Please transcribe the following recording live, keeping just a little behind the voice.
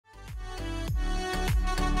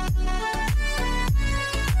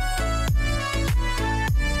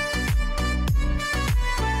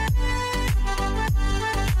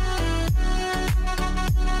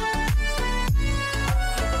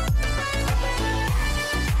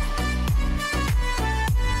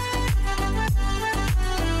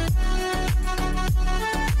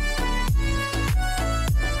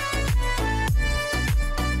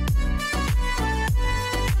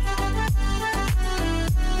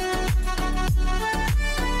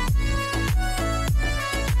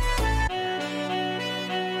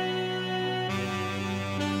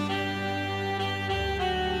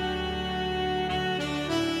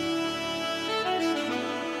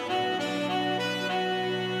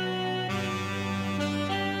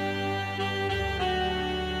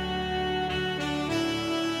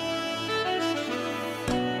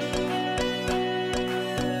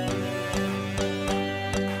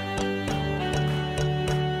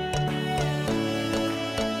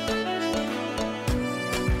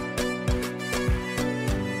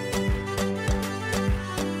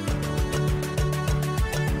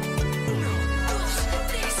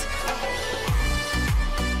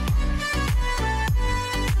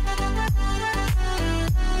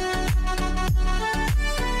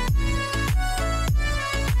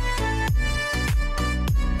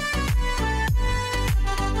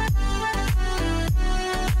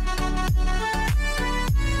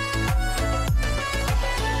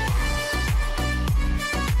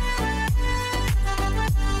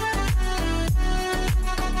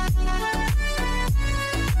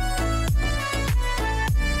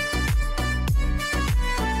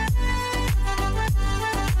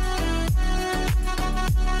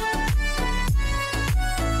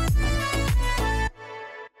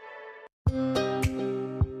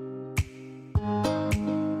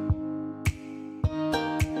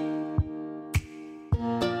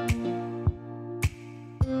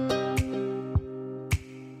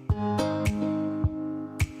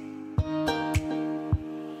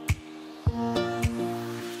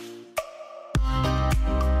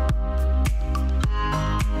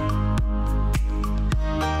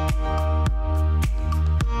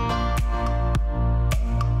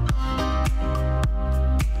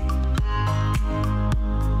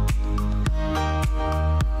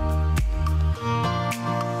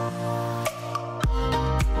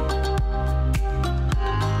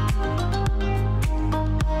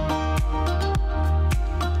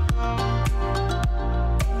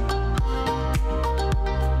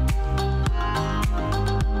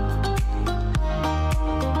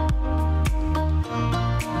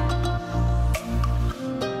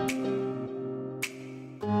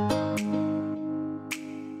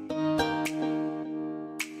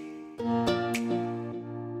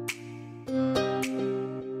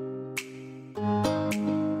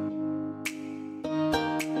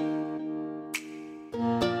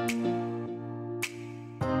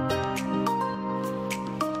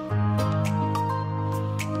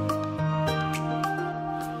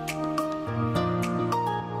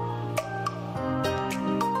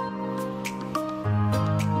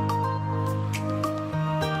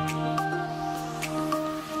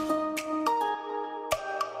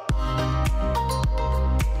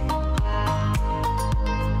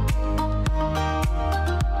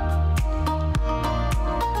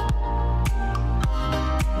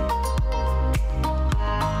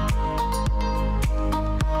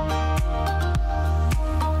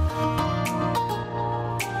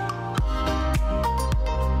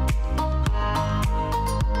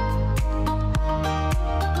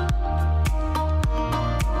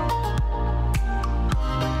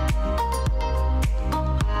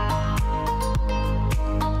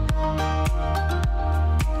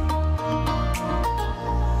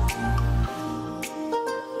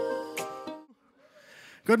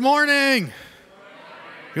Good morning.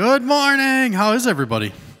 Good morning. How is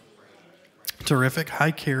everybody? Terrific.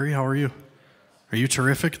 Hi, Carrie. How are you? Are you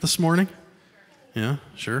terrific this morning? Yeah,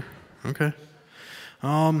 sure. Okay.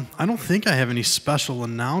 I don't think I have any special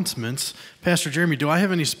announcements. Pastor Jeremy, do I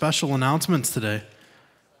have any special announcements today?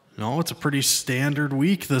 No, it's a pretty standard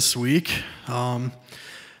week this week. Do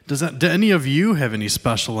any of you have any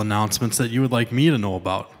special announcements that you would like me to know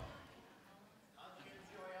about?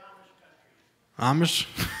 Amish?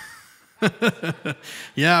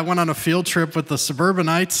 Yeah, I went on a field trip with the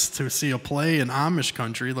Suburbanites to see a play in Amish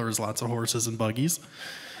country. There was lots of horses and buggies.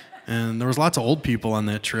 And there was lots of old people on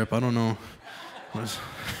that trip. I don't know.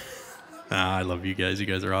 I love you guys. You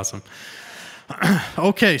guys are awesome.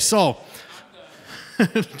 Okay, so.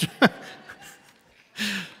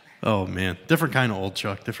 Oh, man. Different kind of old,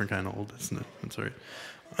 Chuck. Different kind of old, isn't it? That's all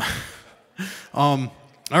right.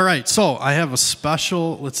 All right, so I have a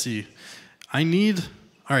special, let's see. All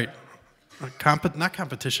right, not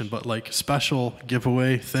competition, but like special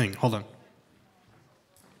giveaway thing. Hold on.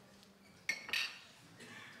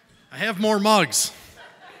 I have more mugs.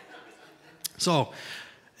 So,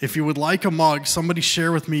 if you would like a mug, somebody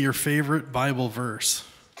share with me your favorite Bible verse.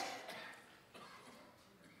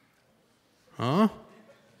 Huh?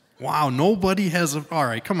 Wow, nobody has a... All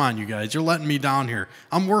right, come on, you guys. You're letting me down here.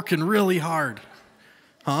 I'm working really hard.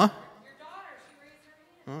 Huh? Your daughter, she raised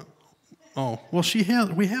her hand. Oh, well,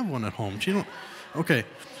 we have one at home. She don't... Okay.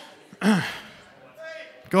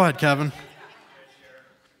 Go ahead, Kevin.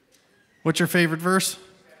 What's your favorite verse?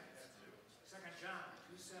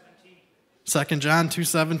 2 John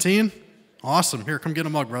 2:17. Awesome. Here, come get a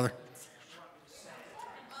mug, brother.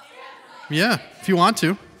 Yeah, if you want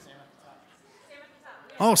to.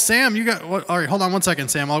 Oh, Sam, you got... All right, hold on one second,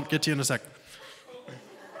 Sam. I'll get to you in a sec.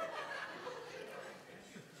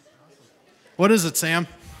 What is it, Sam?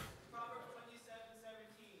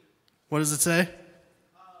 What does it say?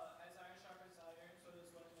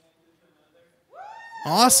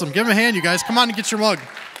 Awesome. Give him a hand, you guys. Come on and get your mug.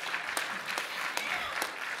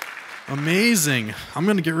 Amazing. I'm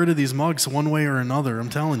going to get rid of these mugs one way or another, I'm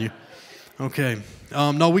telling you. Okay.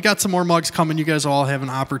 No, we got some more mugs coming. You guys all have an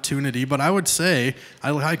opportunity. But I would say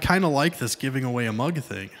I kind of like this giving away a mug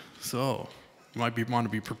thing. So you might want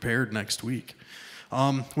to be prepared next week.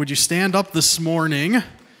 Would you stand up this morning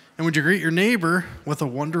and would you greet your neighbor with a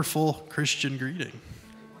wonderful Christian greeting?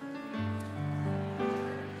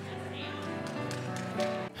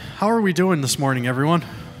 How are we doing this morning, everyone?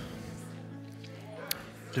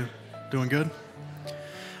 Doing good?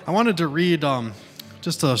 I wanted to read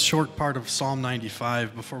just a short part of Psalm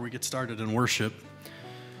 95 before we get started in worship.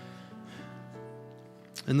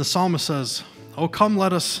 And the psalmist says, "Oh, come,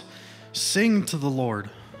 let us sing to the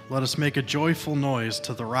Lord. Let us make a joyful noise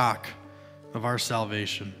to the rock of our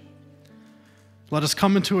salvation. Let us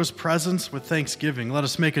come into his presence with thanksgiving. Let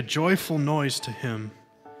us make a joyful noise to him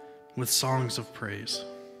with songs of praise.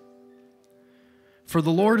 For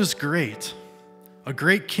the Lord is great, a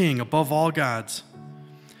great king above all gods.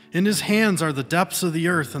 In his hands are the depths of the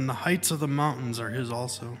earth, and the heights of the mountains are his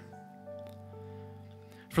also.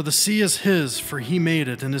 For the sea is his, for he made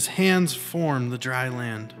it, and his hands formed the dry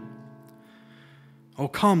land. Oh,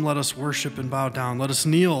 come, let us worship and bow down. Let us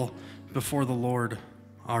kneel before the Lord,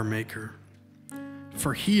 our Maker.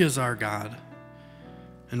 For he is our God,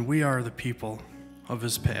 and we are the people of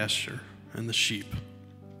his pasture and the sheep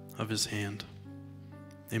of his hand."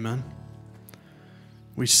 Amen.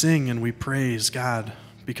 We sing and we praise God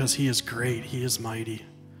because he is great, he is mighty.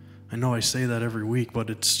 I know I say that every week, but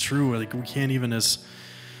it's true. Like, we can't even as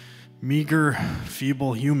meager,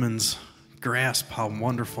 feeble humans grasp how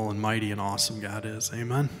wonderful and mighty and awesome God is.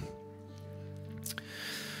 Amen.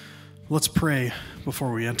 Let's pray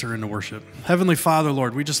before we enter into worship. Heavenly Father,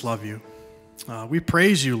 Lord, we just love you. We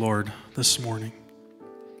praise you, Lord, this morning.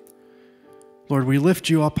 Lord, we lift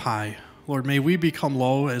you up high. Lord, may we become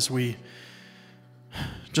low as we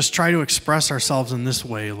just try to express ourselves in this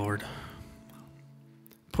way, Lord.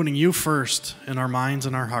 Putting you first in our minds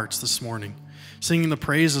and our hearts this morning. Singing the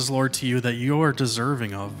praises, Lord, to you that you are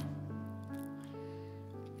deserving of.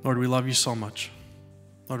 Lord, we love you so much.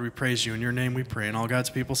 Lord, we praise you. In your name we pray. And all God's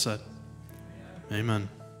people said, amen.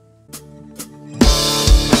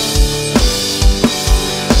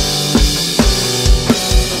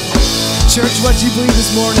 Church, what do you believe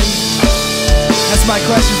this morning? That's my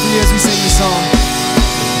question for you as we sing this song.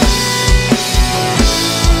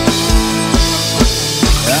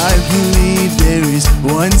 I believe there is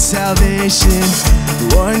one salvation,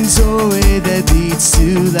 one way that leads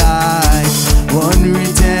to life, one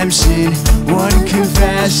redemption, one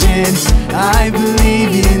confession. I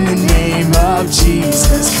believe in the name of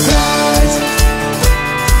Jesus Christ.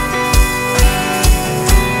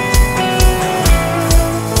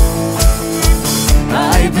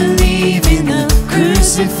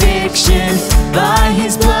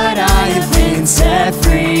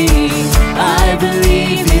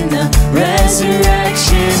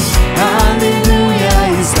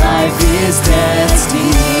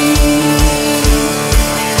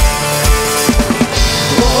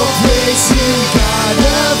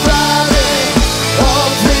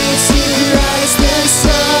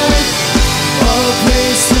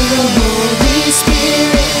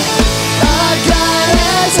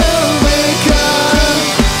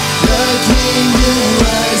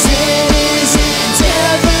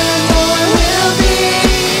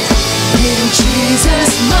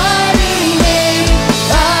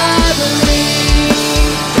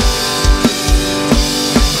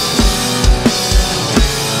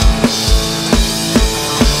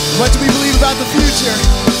 What do we believe about the future?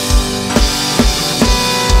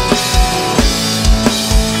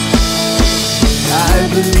 I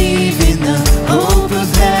believe in the hope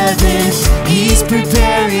of heaven. He's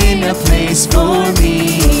preparing a place for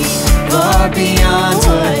me, far beyond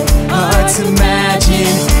what hearts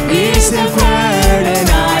imagine, ears have heard and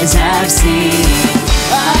eyes have seen.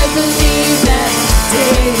 I believe that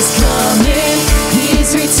day is coming.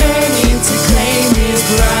 He's returning to claim his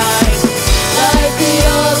bride. Like the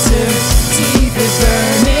altar, deep and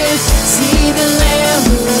burning, see the Lamb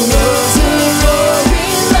who rose a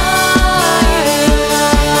roaring lion.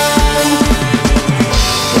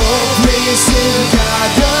 Oh, praise to God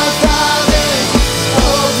the Father.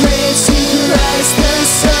 Oh, praise to Christ the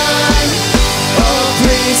Son. Oh,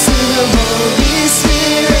 praise to the Holy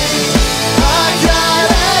Spirit. Our God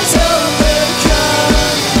has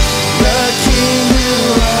overcome. The King who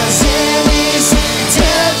was and is and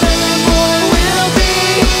evermore will be.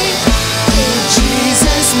 In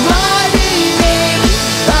Jesus' mighty name,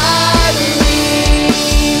 I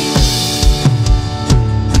believe.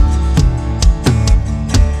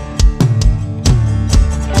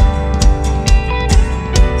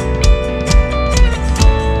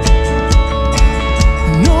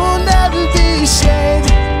 No, never be ashamed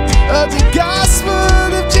of the gospel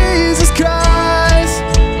of Jesus Christ.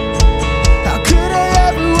 How could I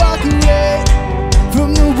ever walk away from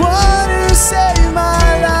the one who saved my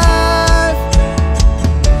life?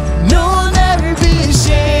 No, I'll never be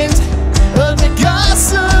ashamed of the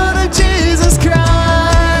gospel of Jesus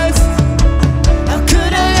Christ. How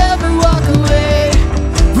could I ever walk away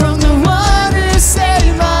from the one who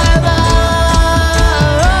saved my life?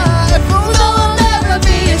 Oh, no, I'll never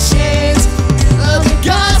be ashamed of the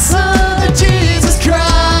gospel of Jesus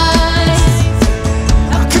Christ.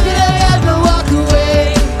 How could I ever walk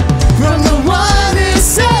away from the one who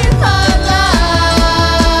saved my life?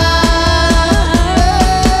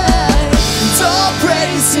 And all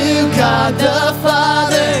praise to God the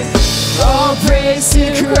Father, all praise to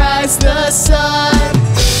Christ the Son,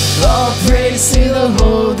 all praise to the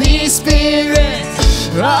Holy Spirit.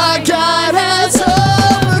 Our God has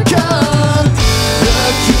overcome. The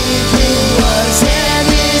King who was and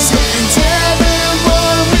is and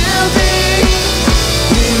evermore will be.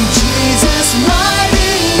 In Jesus'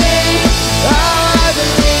 mighty name, I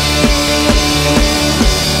believe.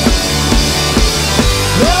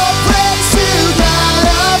 Oh, praise to God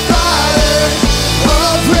our Father.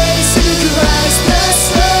 Oh, praise to Christ the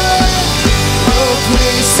Son. Oh,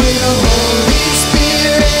 praise to the Holy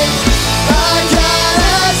Spirit. Our God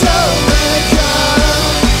has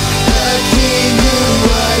overcome. The King who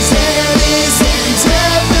was and is and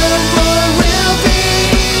evermore will be.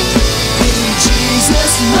 In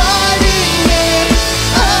Jesus' mighty name,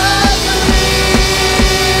 I believe.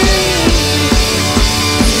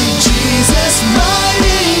 In Jesus'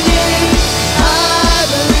 mighty name, I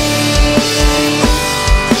believe.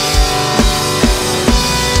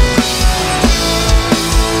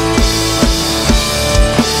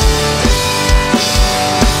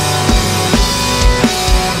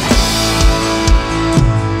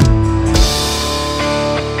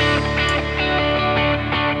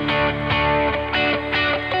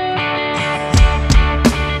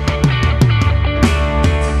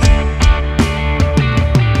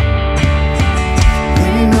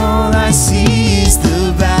 When all I see is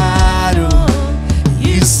the battle,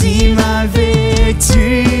 you see my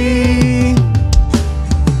victory.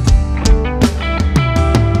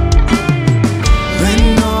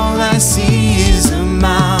 When all I see is a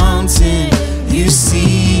mountain, you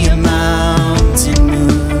see a mountain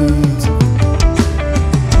moved.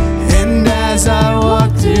 And as I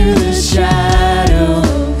walk through the shadow,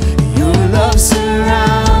 your love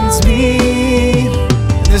surrounds me.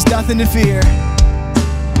 There's nothing to fear.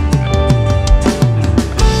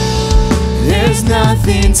 There's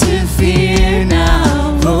nothing to fear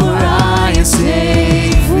now, for I am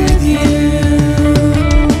safe with you.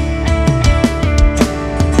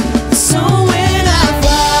 So when I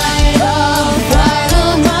fight, I'll fight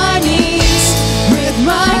on my knees with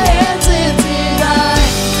my hands lifted high.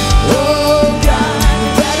 Oh God, the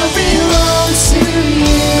battle belongs to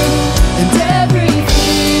you, and every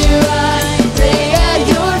fear I lay at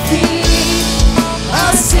your feet.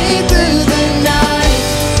 I'll sing through the night.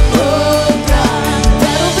 Oh God, the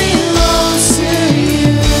battle belongs to you.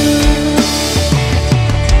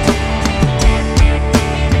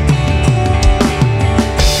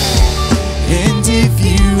 And if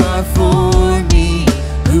you are for me,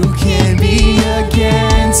 who can be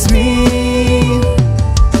against me?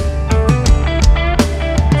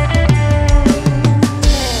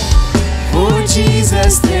 For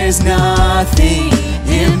Jesus, there's nothing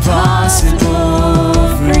impossible.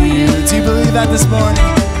 that this morning.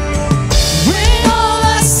 When all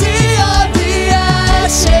I see are the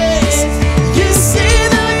ashes, you see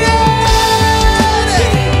the end.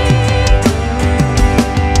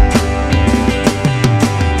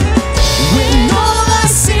 When all I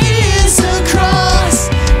see is a cross,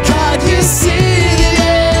 God, you see the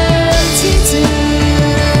empty tomb.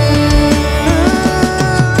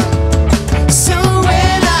 So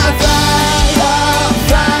when I fight, I'll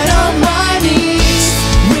fight on my knees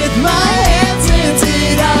with my hands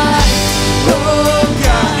lifted high. Oh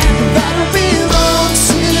God, the battle belongs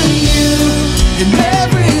to you. And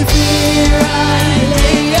every fear I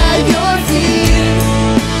lay at your feet,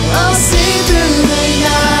 I'll sing through the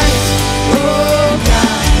night. Oh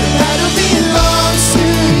God, the battle belongs to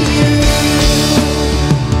you.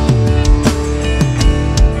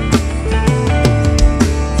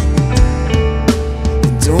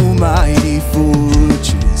 And almighty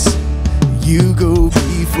fortress, you go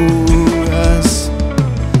before us.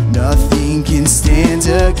 Nothing can stand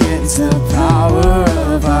against the power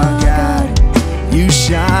of our God. You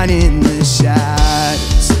shine in the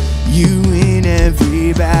shadows, you win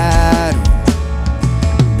every battle.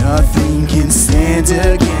 Nothing can stand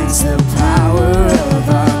against the power of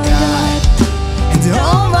our God. And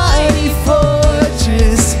almighty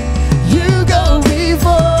fortress, you go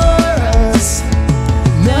before us.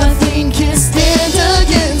 Nothing can stand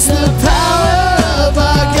against the power of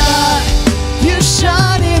our God. You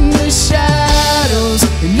shine in the shadows,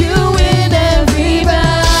 and you win every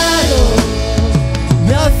battle.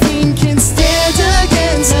 Nothing can stand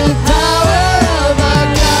against the power of our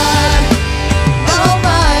God.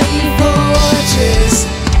 Almighty fortress,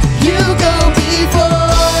 you go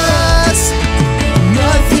before us.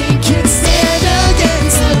 Nothing can stand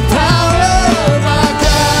against the power of our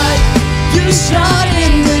God. You shine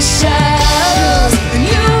in the shadows, and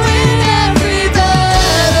you win every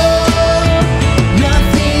battle.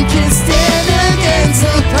 Nothing can stand against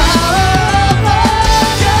the power of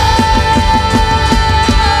our God.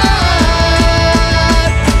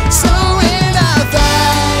 So when I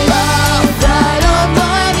fight, I'll fight on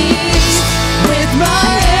my knees with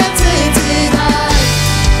my hands lifted high.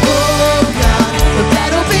 Oh God, the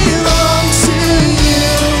battle belongs to you.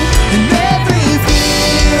 And every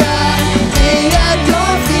fear I lay at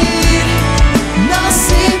your feet, and I'll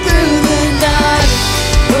sing through the night.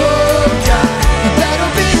 Oh God, the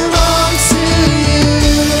battle belongs to you.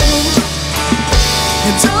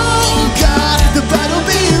 And oh God, the battle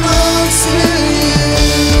belongs to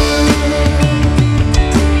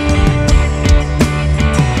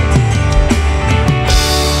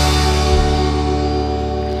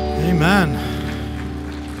Amen.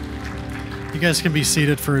 You guys can be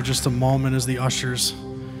seated for just a moment as the ushers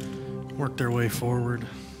work their way forward.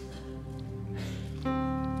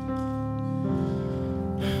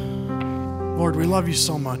 Lord, we love you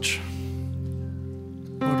so much.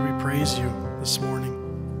 Lord, we praise you this morning.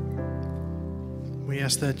 We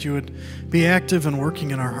ask that you would be active and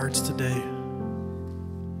working in our hearts today.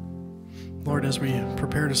 Lord, as we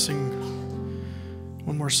prepare to sing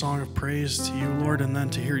one more song of praise to you, Lord, and then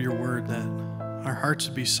to hear your word, that our hearts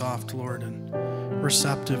would be soft, Lord, and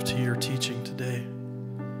receptive to your teaching today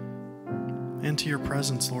and to your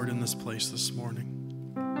presence, Lord, in this place this morning.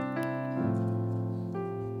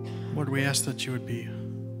 Lord, we ask that you would be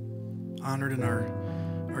honored in our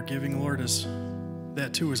giving, Lord, as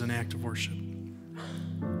that too is an act of worship.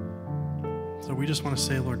 So we just want to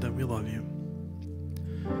say, Lord, that we love you.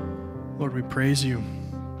 Lord, we praise you.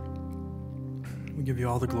 We give you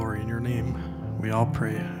all the glory in your name. We all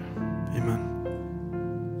pray. Amen.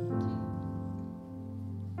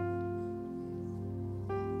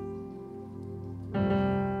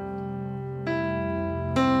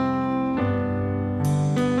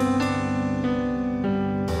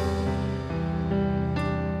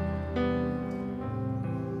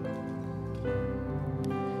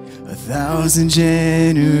 1,000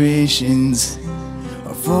 generations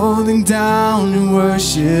are falling down in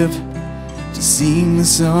worship to sing the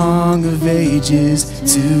song of ages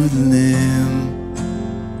to the Lamb.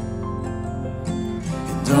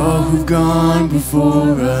 And all who've gone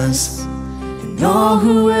before us, and all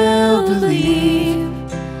who will believe,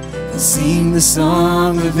 will sing the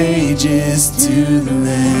song of ages to the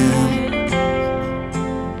Lamb.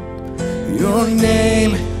 Your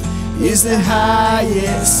name is the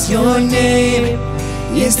highest, your name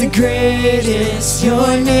is the greatest,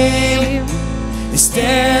 your name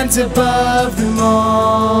stands above them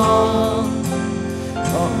all.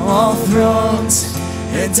 All thrones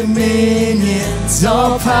and dominions,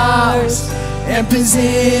 all powers and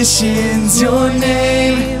positions, your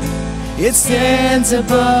name It stands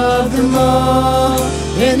above them all,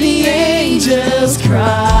 and the angels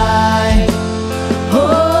cry,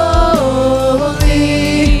 holy,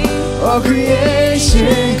 all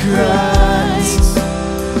creation cries,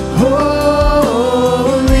 holy,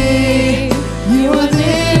 you are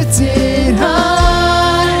lifted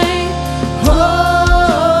high,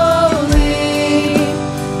 holy,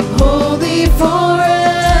 holy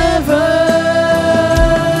forever.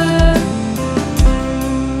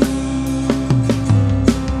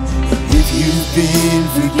 If you've been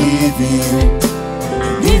forgiven,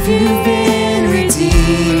 if you've been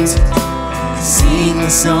redeemed, sing the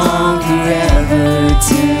song forever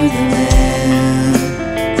to the Lamb.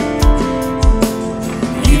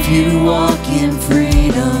 If you walk in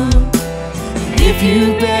freedom, if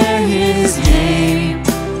you bear His name,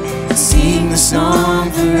 sing the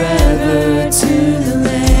song forever to the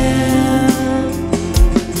Lamb.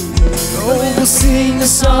 Oh, we'll sing the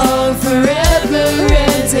song forever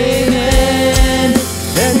and amen.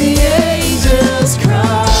 And the angels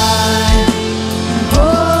cry,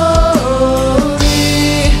 holy,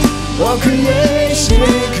 all creation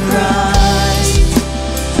cries,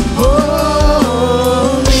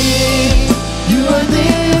 holy, you are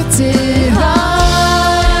lifted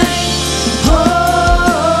high,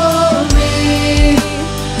 holy,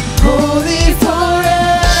 holy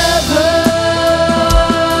forever.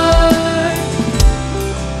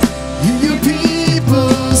 You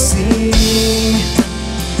people sing,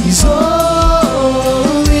 He's holy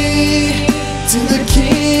to the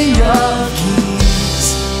King of Kings.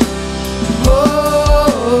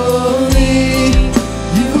 Holy,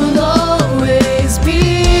 you will always be.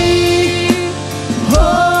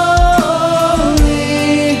 Holy,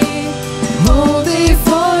 holy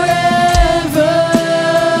forever.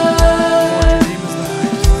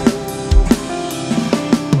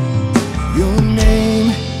 Your name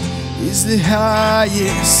is the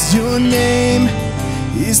highest. Your name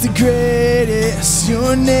is the greatest.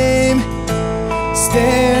 Your name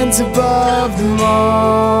stands above them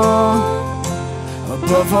all,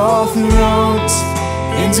 above all thrones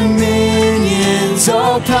and dominions,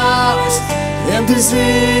 all powers and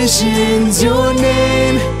positions. Your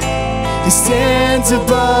name, it stands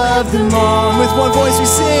above them all. With one voice we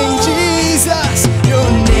sing, Jesus. Your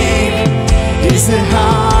name is the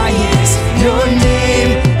highest. Your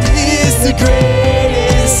name is the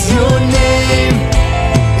greatest. Your name,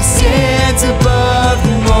 it stands above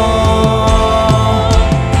them all,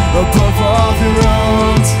 above all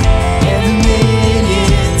thrones and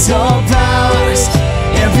dominions, all powers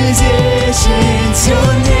and positions.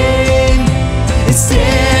 Your name, it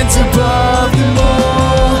stands above them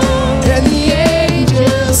all, and the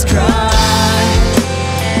angels cry,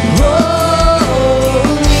 holy,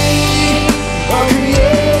 all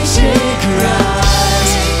creation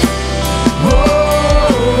cries,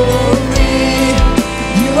 holy,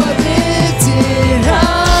 you are lifted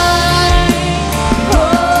high,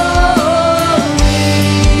 holy,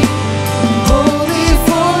 holy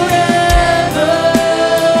forever.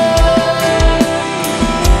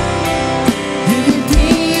 You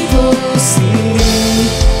people sing,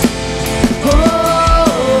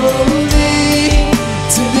 holy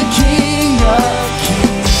to the King of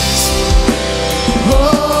Kings.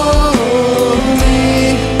 Holy,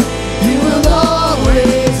 you will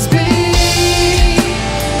always be.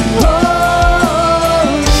 Holy,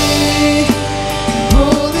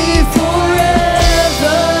 holy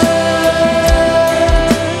forever.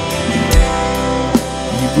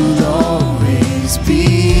 You will always be.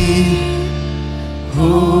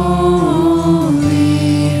 Holy,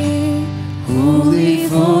 holy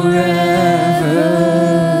forever.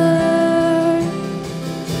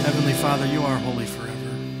 Heavenly Father, you are holy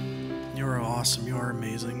forever. You are awesome. You are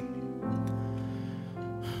amazing.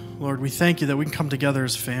 Lord, we thank you that we can come together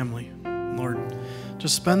as family. Lord,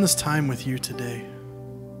 just spend this time with you today,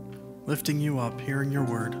 lifting you up, hearing your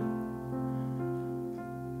word.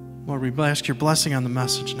 Lord, we ask your blessing on the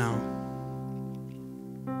message now.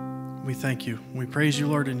 We thank you. We praise you,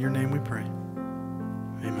 Lord. In your name we pray.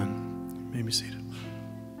 Amen. You may be seated.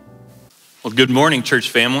 Well, good morning, church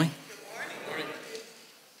family.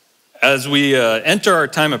 As we enter our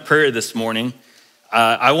time of prayer this morning,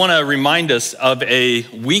 I want to remind us of a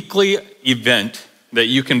weekly event that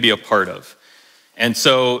you can be a part of. And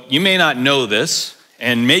so you may not know this,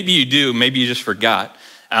 and maybe you do, maybe you just forgot.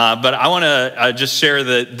 But I want to just share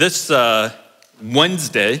that this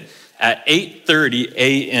Wednesday at 8:30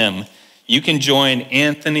 a.m., you can join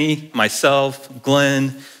Anthony, myself,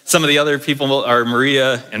 Glenn, some of the other people, or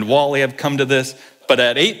Maria and Wally have come to this, but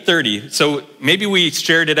at 8:30, so maybe we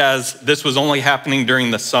shared it as this was only happening during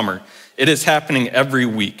the summer. It is happening every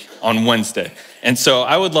week on Wednesday. And so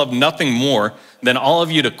I would love nothing more than all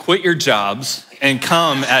of you to quit your jobs and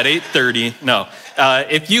come at 8:30. No,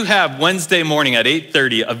 if you have Wednesday morning at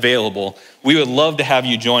 8:30 available, we would love to have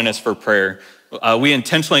you join us for prayer. We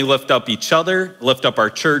intentionally lift up each other, lift up our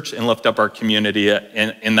church, and lift up our community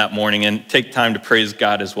in that morning, and take time to praise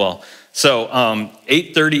God as well. So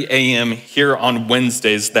 8:30 a.m. here on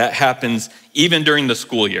Wednesdays, that happens even during the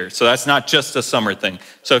school year. So that's not just a summer thing.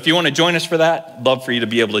 So if you want to join us for that, I'd love for you to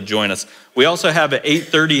be able to join us. We also have an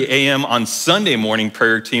 8:30 a.m. on Sunday morning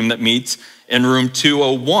prayer team that meets in room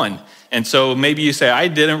 201. And so maybe you say, I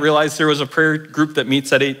didn't realize there was a prayer group that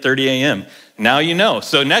meets at 8:30 a.m. Now you know.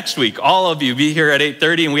 So next week, all of you be here at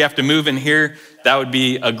 8:30 and we have to move in here. That would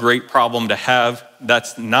be a great problem to have.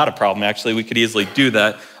 That's not a problem, actually. We could easily do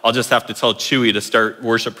that. I'll just have to tell Chewy to start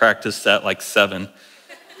worship practice at like 7.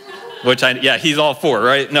 Yeah, he's all for,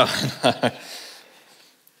 right? No.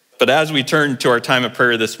 But as we turn to our time of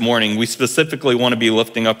prayer this morning, we specifically want to be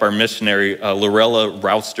lifting up our missionary, Lorella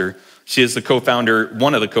Rouster. She is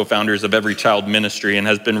one of the co-founders of Every Child Ministry, and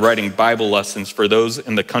has been writing Bible lessons for those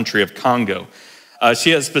in the country of Congo.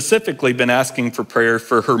 She has specifically been asking for prayer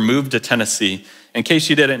for her move to Tennessee. In case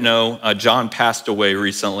you didn't know, John passed away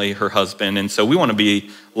recently, her husband, and so we want to be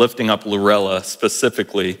lifting up Lorella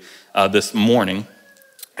specifically this morning.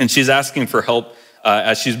 And she's asking for help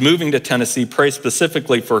as she's moving to Tennessee. Pray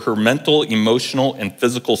specifically for her mental, emotional, and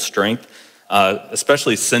physical strength,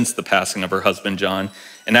 especially since the passing of her husband, John.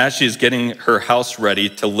 And as she's getting her house ready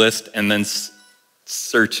to list and then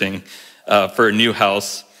searching for a new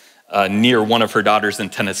house near one of her daughters in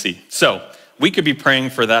Tennessee. So we could be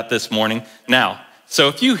praying for that this morning. Now, so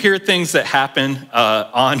if you hear things that happen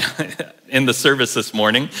in the service this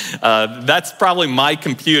morning, that's probably my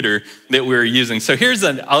computer that we're using. So here's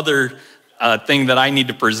another thing that I need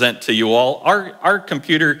to present to you all. Our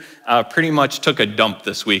computer pretty much took a dump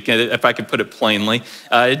this week, if I could put it plainly.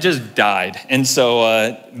 It just died. And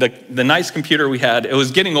so the nice computer we had, it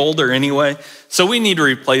was getting older anyway, so we need to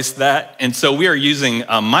replace that. And so we are using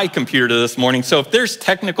my computer this morning. So if there's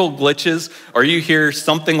technical glitches or you hear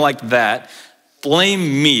something like that,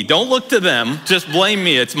 blame me. Don't look to them, just blame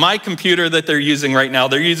me. It's my computer that they're using right now.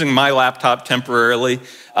 They're using my laptop temporarily.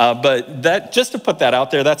 But that, just to put that out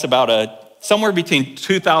there, that's about somewhere between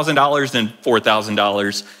 $2,000 and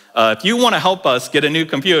 $4,000. If you want to help us get a new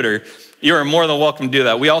computer, you are more than welcome to do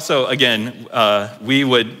that. We also, again, we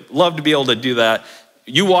would love to be able to do that.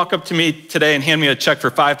 You walk up to me today and hand me a check for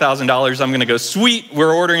 $5,000, I'm gonna go, sweet,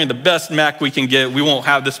 we're ordering the best Mac we can get. We won't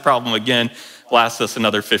have this problem again. Last us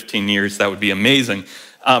another 15 years, that would be amazing.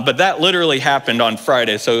 But that literally happened on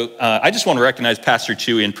Friday. So I just want to recognize Pastor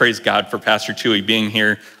Chewy and praise God for Pastor Chewy being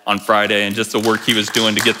here on Friday and just the work he was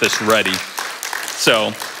doing to get this ready.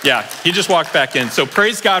 So yeah, he just walked back in. So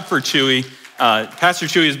praise God for Chewy. Pastor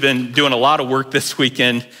Chewy has been doing a lot of work this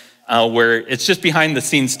weekend where it's just behind the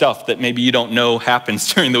scenes stuff that maybe you don't know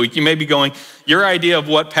happens during the week. You may be going, your idea of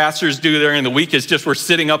what pastors do during the week is just we're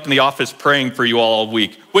sitting up in the office praying for you all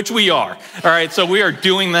week, which we are. All right, so we are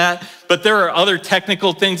doing that, but there are other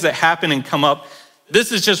technical things that happen and come up.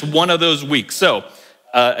 This is just one of those weeks. So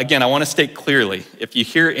again, I want to state clearly, if you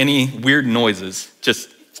hear any weird noises, it's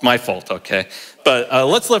my fault, okay? But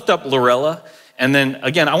let's lift up Lorella. And then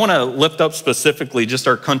again, I want to lift up specifically just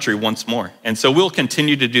our country once more. And so we'll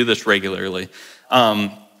continue to do this regularly.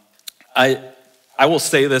 I will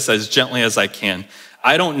say this as gently as I can.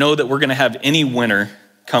 I don't know that we're going to have any winner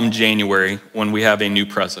come January when we have a new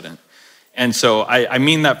president. And so I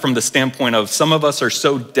mean that from the standpoint of some of us are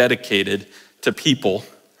so dedicated to people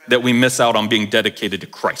that we miss out on being dedicated to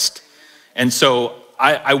Christ. And so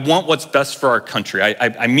I want what's best for our country.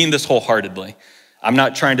 I mean this wholeheartedly. I'm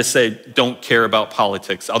not trying to say don't care about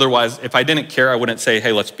politics. Otherwise, if I didn't care, I wouldn't say,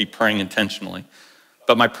 hey, let's be praying intentionally.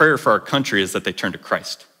 But my prayer for our country is that they turn to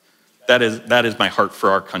Christ. That is my heart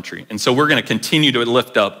for our country. And so we're going to continue to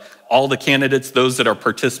lift up all the candidates, those that are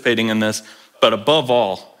participating in this. But above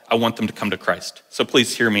all, I want them to come to Christ. So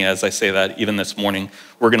please hear me as I say that even this morning.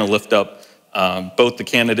 We're going to lift up both the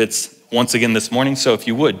candidates once again this morning. So if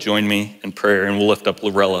you would, join me in prayer, and we'll lift up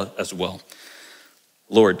Lorella as well.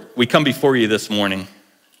 Lord, we come before you this morning,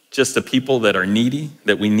 just the people that are needy,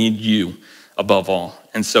 that we need you above all.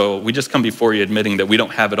 And so we just come before you admitting that we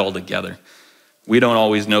don't have it all together. We don't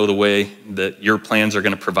always know the way that your plans are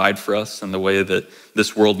going to provide for us and the way that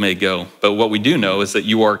this world may go. But what we do know is that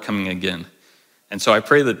you are coming again. And so I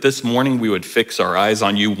pray that this morning we would fix our eyes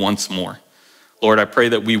on you once more. Lord, I pray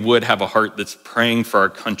that we would have a heart that's praying for our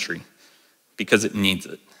country because it needs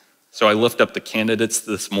it. So I lift up the candidates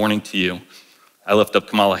this morning to you. I lift up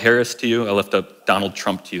Kamala Harris to you. I lift up Donald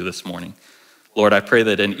Trump to you this morning. Lord, I pray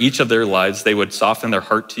that in each of their lives, they would soften their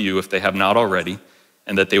heart to you if they have not already,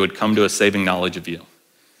 and that they would come to a saving knowledge of you.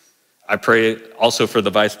 I pray also for the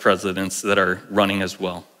vice presidents that are running as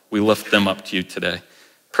well. We lift them up to you today.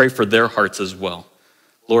 Pray for their hearts as well.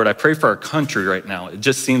 Lord, I pray for our country right now. It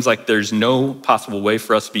just seems like there's no possible way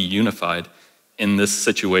for us to be unified in this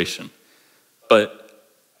situation. But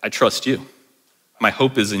I trust you. My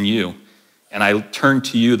hope is in you. And I turn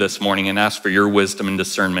to you this morning and ask for your wisdom and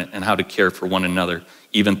discernment and how to care for one another,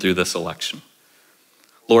 even through this election.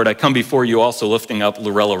 Lord, I come before you also lifting up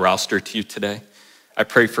Lorella Rouster to you today. I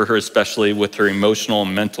pray for her especially with her emotional,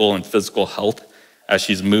 mental, and physical health as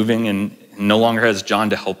she's moving and no longer has John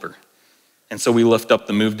to help her. And so we lift up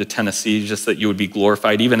the move to Tennessee, just that you would be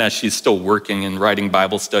glorified, even as she's still working and writing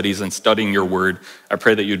Bible studies and studying your word. I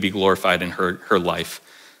pray that you'd be glorified in her life.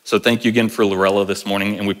 So thank you again for Lorella this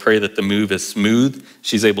morning, and we pray that the move is smooth.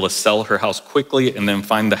 She's able to sell her house quickly and then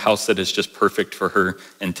find the house that is just perfect for her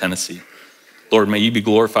in Tennessee. Lord, may you be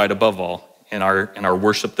glorified above all in our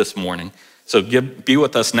worship this morning. So be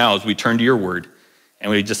with us now as we turn to your word,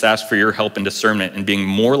 and we just ask for your help and discernment in being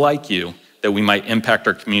more like you, that we might impact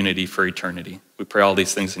our community for eternity. We pray all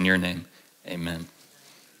these things in your name. Amen.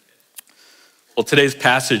 Well, today's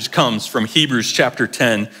passage comes from Hebrews chapter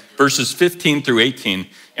 10, verses 15 through 18.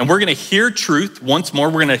 And we're going to hear truth once more.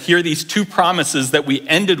 We're going to hear these two promises that we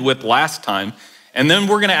ended with last time. And then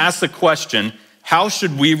we're going to ask the question, how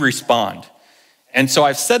should we respond? And so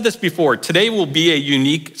I've said this before, today will be a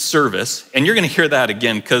unique service, and you're going to hear that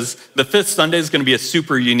again because the fifth Sunday is going to be a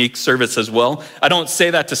super unique service as well. I don't say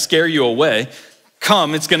that to scare you away.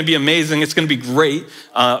 Come, it's going to be amazing, it's going to be great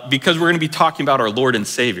because we're going to be talking about our Lord and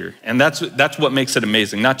Savior. And that's what makes it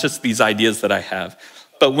amazing, not just these ideas that I have.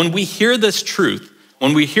 But when we hear this truth,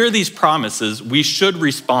 when we hear these promises, we should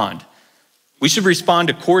respond. We should respond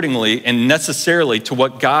accordingly and necessarily to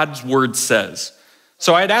what God's word says.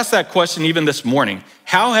 So I'd ask that question even this morning.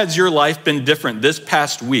 How has your life been different this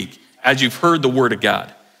past week as you've heard the word of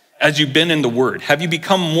God? As you've been in the word? Have you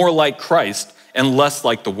become more like Christ and less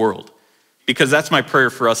like the world? Because that's my prayer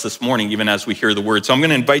for us this morning, even as we hear the word. So I'm going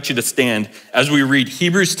to invite you to stand as we read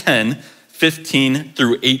Hebrews 10, 15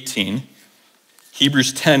 through 18.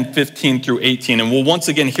 Hebrews 10, 15 through 18. And we'll once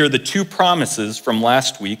again hear the two promises from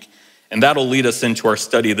last week, and that'll lead us into our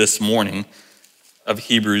study this morning of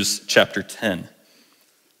Hebrews chapter 10.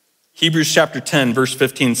 Hebrews chapter 10, verse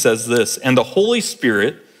 15 says this, "And the Holy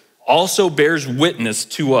Spirit also bears witness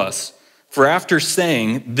to us. For after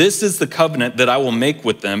saying, 'This is the covenant that I will make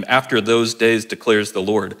with them after those days, declares the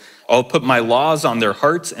Lord. I will put my laws on their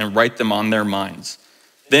hearts and write them on their minds.'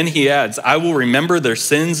 Then he adds, 'I will remember their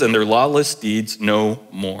sins and their lawless deeds no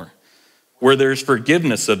more. Where there's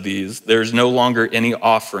forgiveness of these, there's no longer any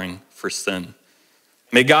offering for sin.'"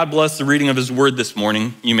 May God bless the reading of his word this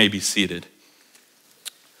morning. You may be seated.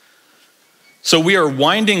 So we are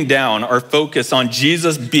winding down our focus on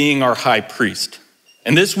Jesus being our high priest.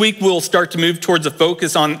 And this week we'll start to move towards a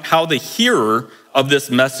focus on how the hearer of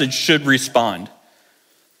this message should respond.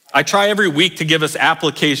 I try every week to give us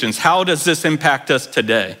applications. How does this impact us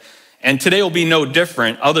today? And today will be no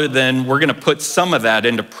different other than we're going to put some of that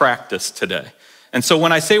into practice today. And so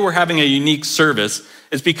when I say we're having a unique service,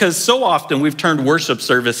 it's because so often we've turned worship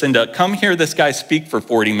service into come hear this guy speak for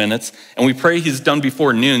 40 minutes, and we pray he's done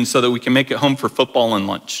before noon so that we can make it home for football and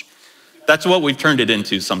lunch. That's what we've turned it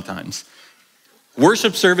into sometimes.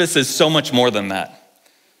 Worship service is so much more than that.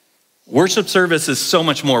 Worship service is so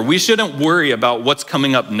much more. We shouldn't worry about what's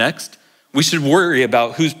coming up next. We should worry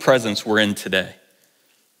about whose presence we're in today.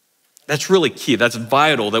 That's really key. That's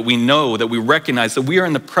vital that we know, that we recognize that we are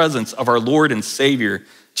in the presence of our Lord and Savior,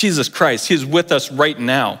 Jesus Christ. He is with us right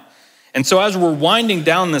now. And so as we're winding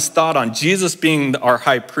down this thought on Jesus being our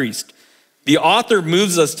high priest, the author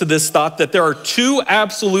moves us to this thought that there are two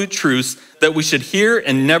absolute truths that we should hear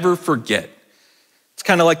and never forget. It's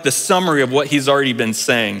kind of like the summary of what he's already been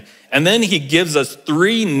saying. And then he gives us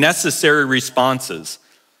three necessary responses.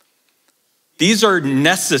 These are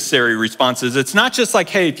necessary responses. It's not just like,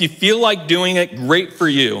 hey, if you feel like doing it, great for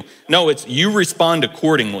you. No, it's you respond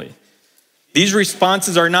accordingly. These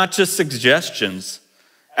responses are not just suggestions.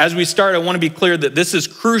 As we start, I want to be clear that this is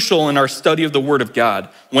crucial in our study of the Word of God.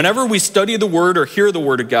 Whenever we study the Word or hear the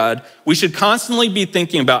Word of God, we should constantly be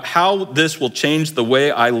thinking about how this will change the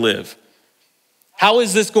way I live. How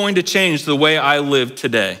is this going to change the way I live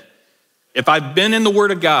today? If I've been in the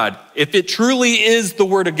Word of God, if it truly is the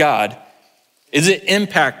Word of God, is it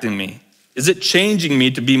impacting me? Is it changing me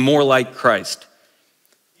to be more like Christ?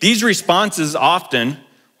 These responses often,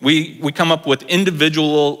 we come up with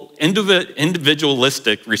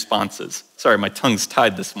individualistic responses. Sorry, my tongue's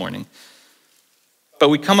tied this morning. but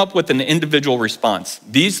we come up with an individual response.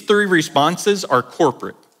 These 3 responses are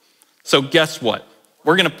corporate. So guess what?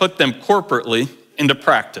 We're gonna put them corporately into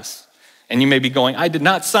practice. And you may be going, I did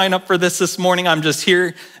not sign up for this morning. I'm just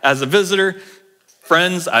here as a visitor.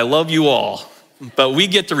 Friends, I love you all. But we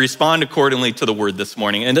get to respond accordingly to the word this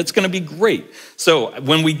morning, and it's gonna be great. So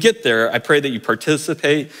when we get there, I pray that you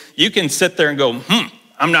participate. You can sit there and go,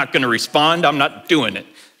 I'm not gonna respond, I'm not doing it.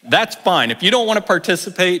 That's fine. If you don't wanna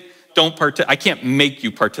participate, I can't make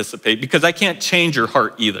you participate because I can't change your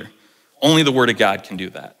heart either. Only the word of God can do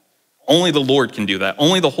that. Only the Lord can do that.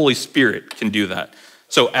 Only the Holy Spirit can do that.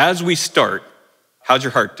 So as we start, how's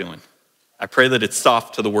your heart doing? I pray that it's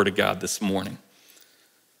soft to the word of God this morning.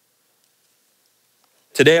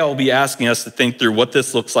 Today, I'll be asking us to think through what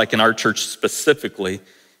this looks like in our church specifically,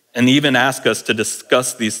 and even ask us to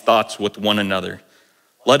discuss these thoughts with one another.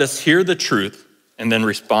 Let us hear the truth and then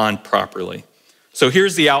respond properly. So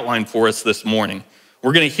here's the outline for us this morning.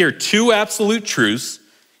 We're gonna hear 2 absolute truths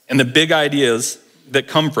and the big ideas that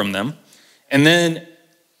come from them, and then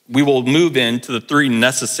we will move into the 3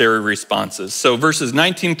 necessary responses. So verses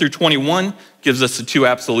 19 through 21 gives us the 2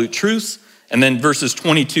 absolute truths, and then verses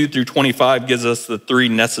 22 through 25 gives us the 3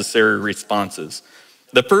 necessary responses.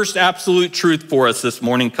 The first absolute truth for us this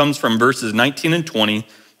morning comes from verses 19 and 20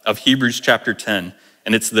 of Hebrews chapter 10,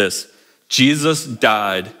 and it's this: Jesus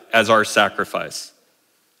died as our sacrifice.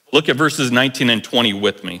 Look at verses 19 and 20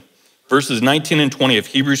 with me. Verses 19 and 20 of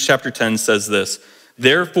Hebrews chapter 10 says this: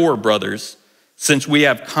 Therefore, brothers, since we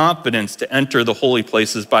have confidence to enter the holy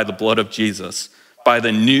places by the blood of Jesus, by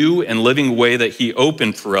the new and living way that he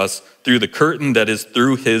opened for us through the curtain that is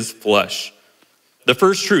through his flesh. The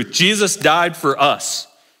first truth, Jesus died for us.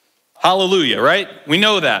 Hallelujah, right? We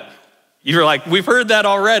know that. You're like, we've heard that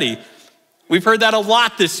already. We've heard that a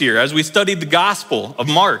lot this year as we studied the gospel of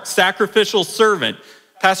Mark, sacrificial servant.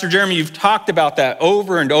 Pastor Jeremy, you've talked about that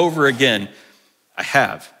over and over again. I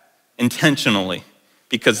have, intentionally,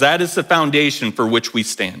 because that is the foundation for which we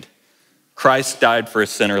stand. Christ died for a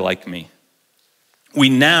sinner like me. We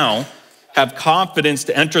now have confidence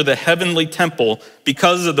to enter the heavenly temple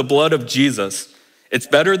because of the blood of Jesus. It's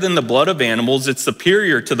better than the blood of animals. It's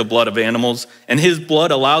superior to the blood of animals. And his blood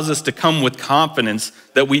allows us to come with confidence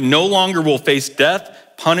that we no longer will face death,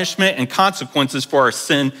 punishment, and consequences for our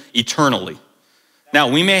sin eternally. Now,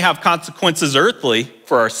 we may have consequences earthly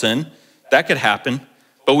for our sin. That could happen.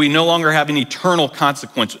 But we no longer have an eternal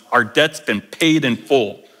consequence. Our debt's been paid in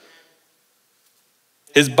full.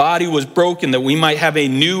 His body was broken that we might have a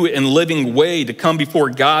new and living way to come before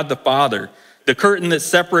God the Father. The curtain that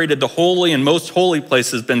separated the holy and most holy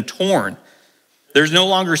place has been torn. There's no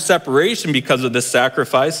longer separation because of this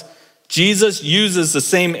sacrifice. Jesus uses the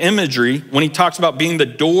same imagery when he talks about being the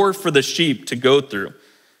door for the sheep to go through.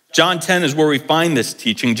 John 10 is where we find this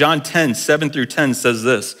teaching. John 10, 7 through 10 says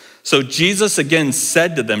this: So Jesus again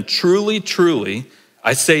said to them, Truly, truly,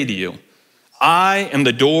 I say to you, I am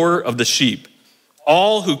the door of the sheep.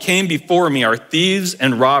 All who came before me are thieves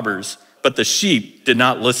and robbers, but the sheep did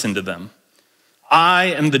not listen to them. I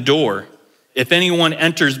am the door. If anyone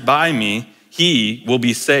enters by me, he will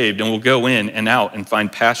be saved and will go in and out and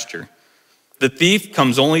find pasture. The thief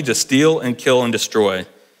comes only to steal and kill and destroy.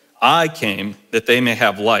 I came that they may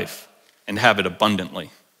have life and have it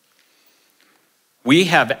abundantly. We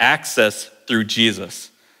have access through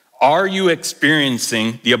Jesus. Are you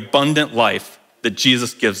experiencing the abundant life that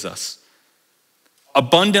Jesus gives us?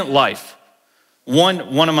 Abundant life.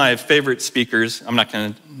 One of my favorite speakers, I'm not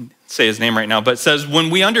going to say his name right now, but says when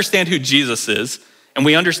we understand who Jesus is and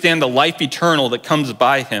we understand the life eternal that comes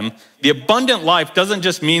by him, the abundant life doesn't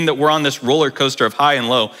just mean that we're on this roller coaster of high and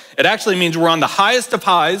low. It actually means we're on the highest of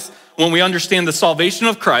highs when we understand the salvation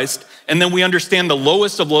of Christ, and then we understand the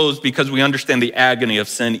lowest of lows because we understand the agony of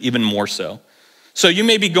sin even more so. So you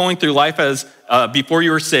may be going through life as, before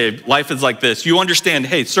you were saved, life is like this. You understand,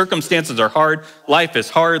 hey, circumstances are hard, life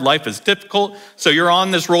is difficult. So you're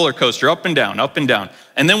on this roller coaster, up and down, up and down.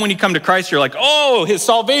 And then when you come to Christ, you're like, oh, his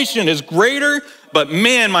salvation is greater, but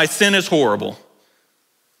man, my sin is horrible.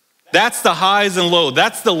 That's the highs and lows.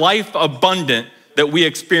 That's the life abundant that we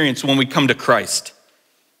experience when we come to Christ.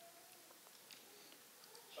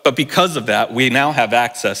 But because of that, we now have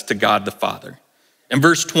access to God the Father. And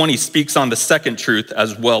verse 20 speaks on the second truth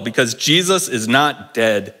as well, because Jesus is not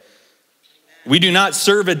dead. We do not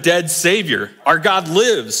serve a dead Savior. Our God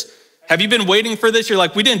lives. Have you been waiting for this? You're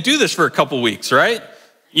like, we didn't do this for a couple weeks, right?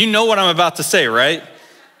 You know what I'm about to say, right?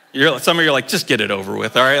 Some of you are like, just get it over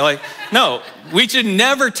with, all right? Like, no, we should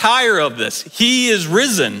never tire of this. He is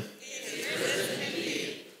risen.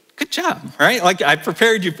 Good good job, right? Like I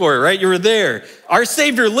prepared you for it, right? You were there. Our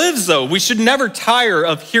Savior lives though. We should never tire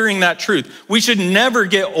of hearing that truth. We should never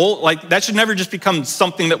get old, like that should never just become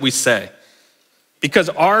something that we say. Because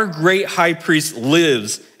our great high priest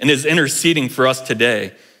lives and is interceding for us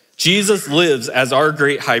today. Jesus lives as our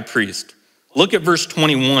great high priest. Look at verse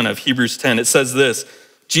 21 of Hebrews 10. It says this,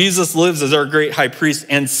 Jesus lives as our great high priest,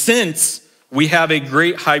 and since we have a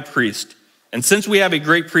great high priest, and since we have a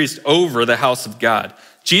great priest over the house of God,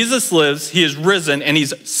 Jesus lives, he is risen, and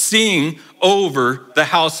he's seeing over the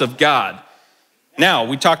house of God. Now,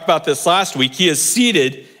 we talked about this last week. He is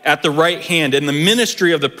seated at the right hand, and the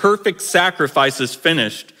ministry of the perfect sacrifice is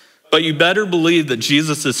finished. But you better believe that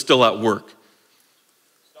Jesus is still at work.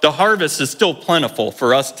 The harvest is still plentiful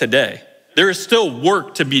for us today. There is still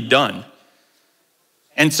work to be done.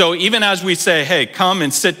 And so even as we say, hey, come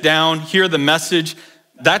and sit down, hear the message,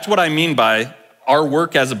 that's what I mean by our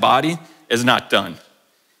work as a body is not done.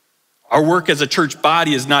 Our work as a church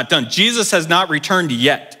body is not done. Jesus has not returned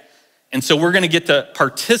yet. And so we're going to get to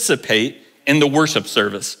participate in the worship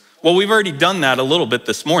service. Well, we've already done that a little bit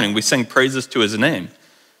this morning. We sang praises to his name.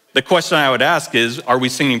 The question I would ask is, are we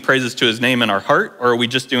singing praises to his name in our heart, or are we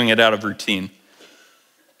just doing it out of routine?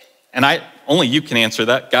 And only you can answer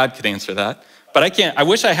that. God could answer that. But I can't. I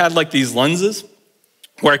wish I had like these lenses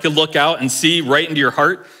where I could look out and see right into your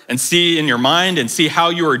heart and see in your mind and see how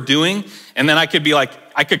you are doing. And then I could be like,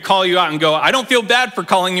 I could call you out and go, I don't feel bad for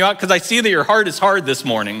calling you out because I see that your heart is hard this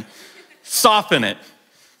morning. Soften it.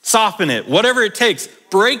 Soften it. Whatever it takes.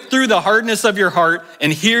 Break through the hardness of your heart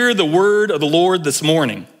and hear the word of the Lord this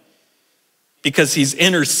morning, because he's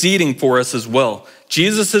interceding for us as well.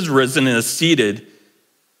 Jesus is risen and is seated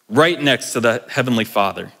right next to the Heavenly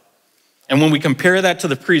Father. And when we compare that to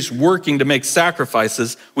the priest working to make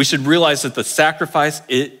sacrifices, we should realize that the sacrifice,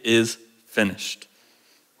 it is finished.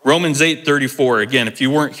 Romans 8:34, again, if you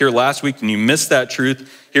weren't here last week and you missed that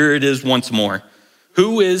truth, here it is once more.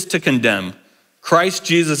 Who is to condemn? Christ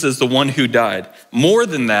Jesus is the one who died. More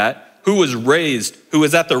than that, who was raised, who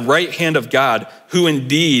is at the right hand of God, who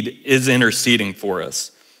indeed is interceding for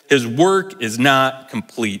us. His work is not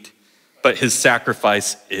complete, but his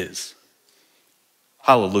sacrifice is.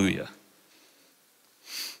 Hallelujah.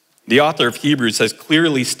 The author of Hebrews has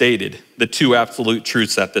clearly stated the two absolute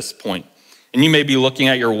truths at this point. And you may be looking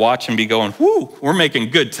at your watch and be going, whoo, we're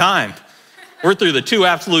making good time. We're through the two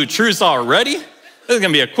absolute truths already. This is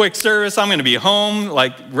gonna be a quick service. I'm gonna be home.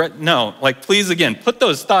 No, please again, put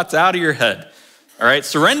those thoughts out of your head. All right,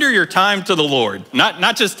 surrender your time to the Lord,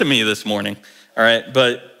 not just to me this morning. All right,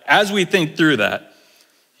 but as we think through that,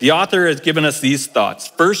 the author has given us these thoughts.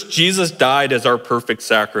 First, Jesus died as our perfect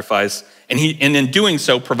sacrifice, and in doing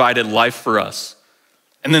so provided life for us.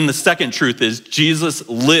 And then the second truth is Jesus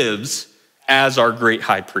lives as our great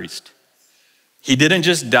high priest. He didn't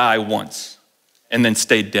just die once and then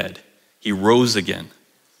stay dead. He rose again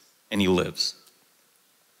and he lives.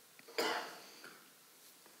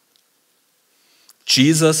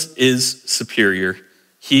 Jesus is superior.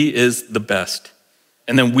 He is the best.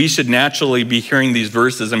 And then we should naturally be hearing these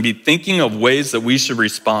verses and be thinking of ways that we should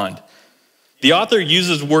respond. The author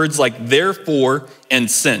uses words like therefore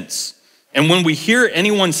and since. And when we hear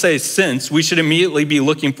anyone say since, we should immediately be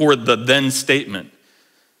looking for the then statement.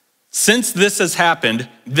 Since this has happened,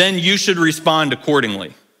 then you should respond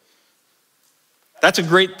accordingly. That's a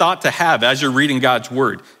great thought to have as you're reading God's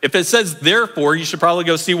word. If it says therefore, you should probably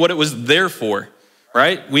go see what it was there for,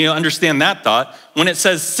 right? We understand that thought. When it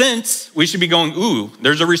says since, we should be going, ooh,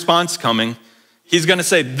 there's a response coming. He's gonna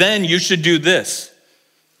say, then you should do this.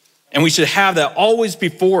 And we should have that always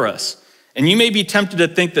before us. And you may be tempted to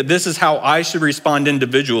think that this is how I should respond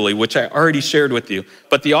individually, which I already shared with you.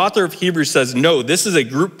 But the author of Hebrews says, no, this is a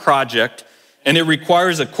group project and it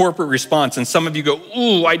requires a corporate response. And some of you go,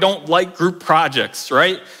 ooh, I don't like group projects,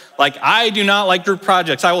 right? Like, I do not like group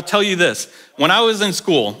projects. I will tell you this. When I was in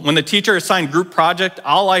school, when the teacher assigned group project,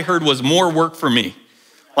 all I heard was more work for me.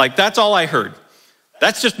 Like, that's all I heard.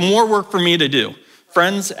 That's just more work for me to do.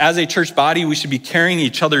 Friends, as a church body, we should be carrying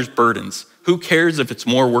each other's burdens. Who cares if it's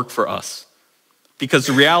more work for us? Because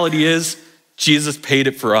the reality is, Jesus paid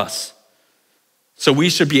it for us. So we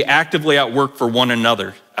should be actively at work for one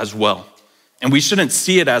another as well. And we shouldn't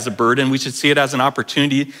see it as a burden. We should see it as an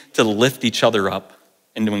opportunity to lift each other up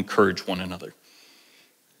and to encourage one another.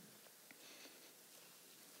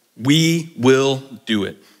 We will do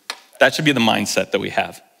it. That should be the mindset that we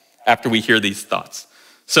have after we hear these thoughts.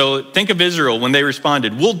 So think of Israel when they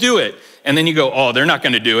responded, we'll do it. And then you go, oh, they're not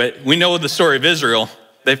going to do it. We know the story of Israel.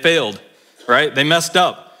 They failed, right? They messed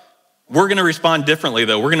up. We're going to respond differently,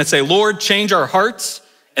 though. We're going to say, Lord, change our hearts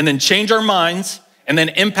and then change our minds. and then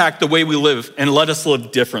impact the way we live and let us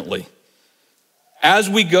live differently. As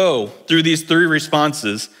we go through these three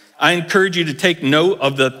responses, I encourage you to take note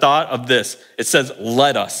of the thought of this. It says,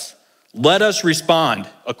 let us. Let us respond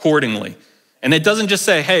accordingly. And it doesn't just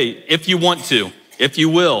say, hey, if you want to, if you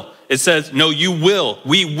will. It says, no, you will.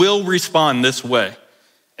 We will respond this way.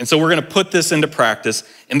 And so we're going to put this into practice.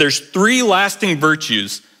 And there's three lasting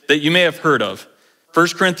virtues that you may have heard of. 1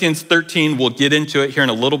 Corinthians 13, we'll get into it here in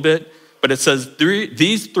a little bit, but it says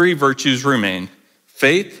these three virtues remain: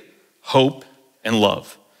 faith, hope, and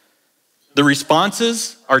love. The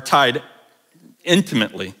responses are tied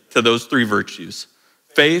intimately to those three virtues: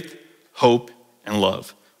 faith, hope, and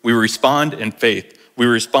love. We respond in faith, we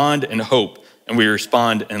respond in hope, and we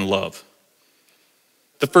respond in love.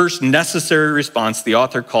 The first necessary response the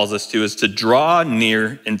author calls us to is to draw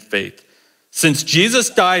near in faith. Since Jesus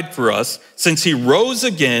died for us, since he rose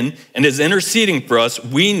again and is interceding for us,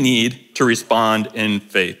 we need to respond in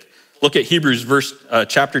faith. Look at Hebrews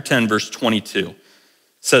chapter 10, verse 22. It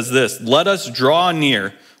says this: let us draw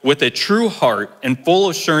near with a true heart and full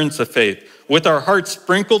assurance of faith, with our hearts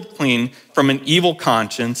sprinkled clean from an evil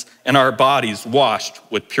conscience and our bodies washed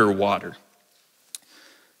with pure water.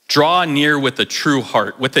 Draw near with a true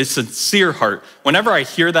heart, with a sincere heart. Whenever I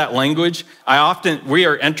hear that language, we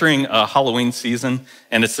are entering a Halloween season,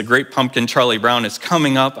 and it's the Great Pumpkin. Charlie Brown is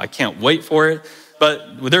coming up. I can't wait for it.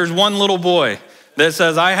 But there's one little boy that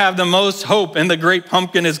says, I have the most hope, and the Great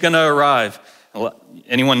Pumpkin is going to arrive.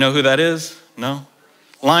 Anyone know who that is? No?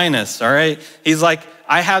 Linus, all right? He's like,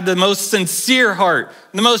 I have the most sincere heart,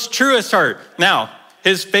 the most truest heart. Now,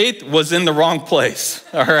 his faith was in the wrong place,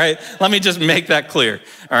 all right? Let me just make that clear,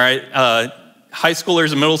 all right? High schoolers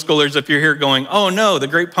and middle schoolers, if you're here going, oh no, the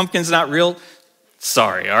Great Pumpkin's not real,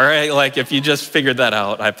 sorry, all right? Like if you just figured that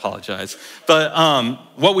out, I apologize. But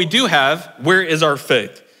what we do have, where is our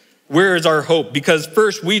faith? Where is our hope? Because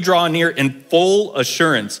first, we draw near in full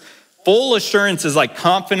assurance. Full assurance is like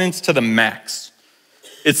confidence to the max.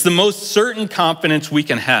 It's the most certain confidence we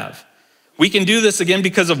can have. We can do this again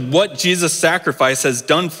because of what Jesus' sacrifice has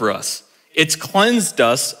done for us. It's cleansed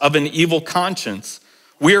us of an evil conscience.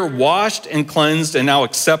 We are washed and cleansed and now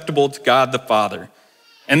acceptable to God the Father.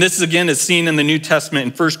 And this again is seen in the New Testament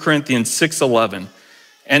in 1 Corinthians 6:11.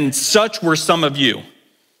 And such were some of you.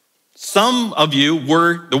 Some of you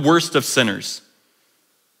were the worst of sinners.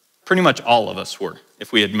 Pretty much all of us were,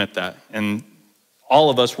 if we admit that. And all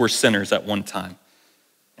of us were sinners at one time.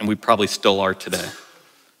 And we probably still are today.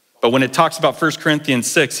 But when it talks about 1 Corinthians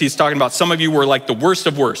 6, he's talking about some of you were like the worst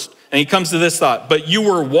of worst. And he comes to this thought, but you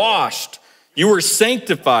were washed, you were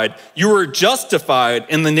sanctified, you were justified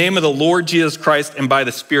in the name of the Lord Jesus Christ and by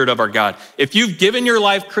the Spirit of our God. If you've given your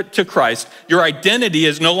life to Christ, your identity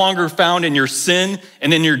is no longer found in your sin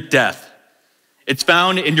and in your death. It's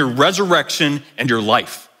found in your resurrection and your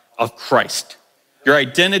life of Christ. Your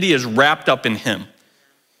identity is wrapped up in him.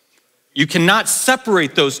 You cannot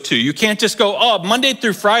separate those two. You can't just go, oh, Monday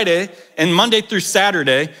through Friday and Monday through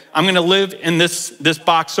Saturday, I'm going to live in this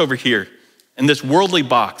box over here, in this worldly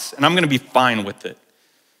box, and I'm going to be fine with it.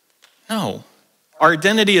 No. Our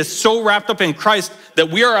identity is so wrapped up in Christ that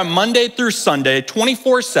we are a Monday through Sunday,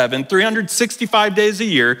 24/7, 365 days a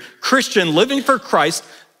year, Christian living for Christ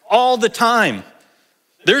all the time.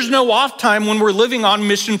 There's no off time when we're living on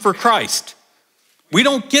mission for Christ. We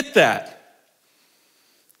don't get that.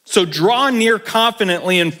 So draw near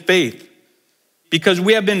confidently in faith, because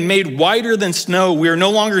we have been made whiter than snow. We are no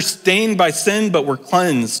longer stained by sin, but we're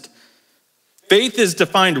cleansed. Faith is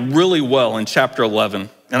defined really well in chapter 11,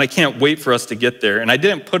 and I can't wait for us to get there. And I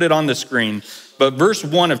didn't put it on the screen, but verse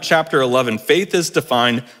 1 of chapter 11, faith is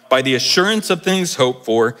defined by the assurance of things hoped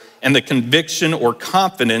for and the conviction or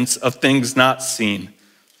confidence of things not seen.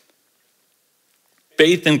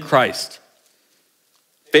 Faith in Christ,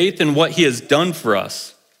 faith in what he has done for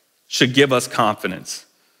us, should give us confidence.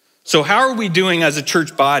 So how are we doing as a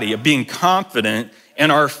church body of being confident in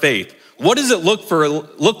our faith? What does it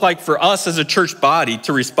look like for us as a church body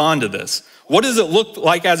to respond to this? What does it look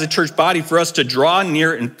like as a church body for us to draw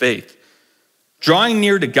near in faith? Drawing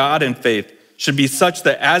near to God in faith should be such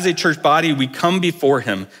that as a church body, we come before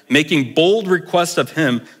him, making bold requests of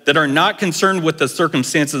him that are not concerned with the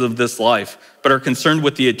circumstances of this life, but are concerned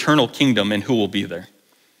with the eternal kingdom and who will be there.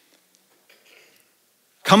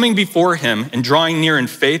 Coming before him and drawing near in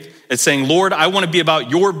faith is saying, Lord, I want to be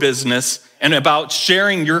about your business and about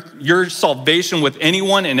sharing your salvation with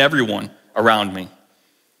anyone and everyone around me.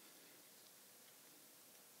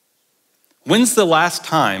 When's the last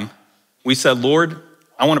time we said, Lord,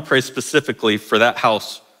 I want to pray specifically for that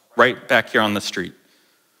house right back here on the street?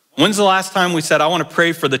 When's the last time we said, I want to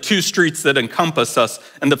pray for the 2 streets that encompass us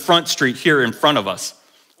and the front street here in front of us?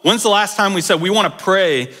 When's the last time we said we want to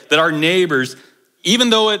pray that our neighbors, even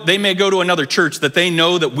though they may go to another church, that they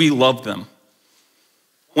know that we love them?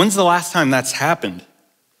 When's the last time that's happened?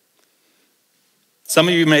 Some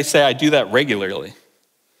of you may say, I do that regularly.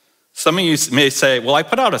 Some of you may say, well, I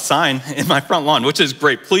put out a sign in my front lawn, which is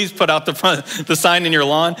great. Please put out the sign in your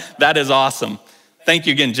lawn. That is awesome. Thank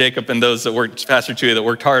you again, Jacob, and those that worked, Pastor Chewy, that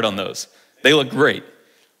worked hard on those. They look great.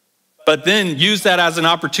 But then use that as an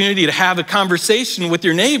opportunity to have a conversation with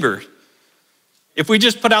your neighbor. If we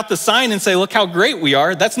just put out the sign and say, look how great we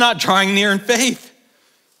are, that's not drawing near in faith.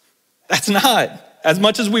 That's not, as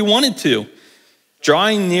much as we wanted to.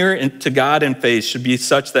 Drawing near to God in faith should be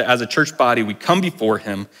such that as a church body, we come before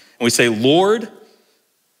him and we say, Lord,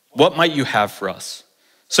 what might you have for us?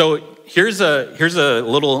 So here's a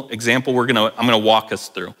little example I'm gonna walk us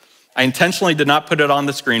through. I intentionally did not put it on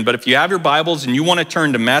the screen, but if you have your Bibles and you want to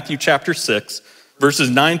turn to Matthew chapter 6, verses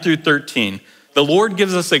 9 through 13, the Lord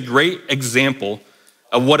gives us a great example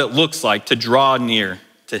of what it looks like to draw near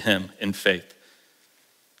to him in faith.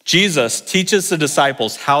 Jesus teaches the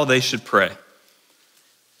disciples how they should pray.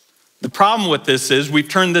 The problem with this is we've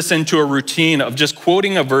turned this into a routine of just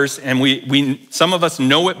quoting a verse, and we some of us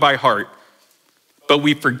know it by heart, but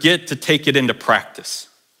we forget to take it into practice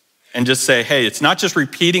and just say, hey, it's not just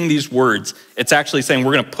repeating these words, it's actually saying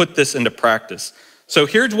we're gonna put this into practice. So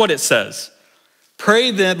here's what it says. Pray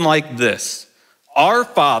then like this, our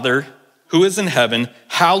Father who is in heaven,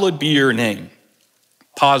 hallowed be your name.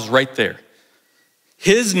 Pause right there.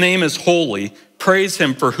 His name is holy, praise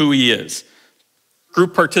him for who he is.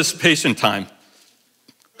 Group participation time.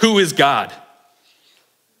 Who is God?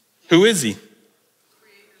 Who is he?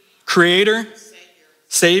 Creator,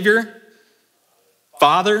 Savior,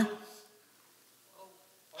 Father,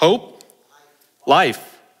 hope,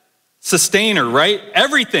 life, sustainer, right?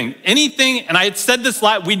 Everything, anything, and I had said this,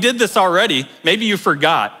 we did this already, maybe you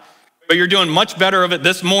forgot, but you're doing much better of it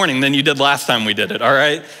this morning than you did last time we did it, all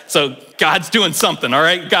right? So God's doing something, all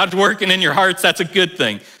right? God's working in your hearts, that's a good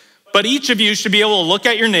thing. But each of you should be able to look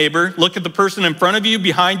at your neighbor, look at the person in front of you,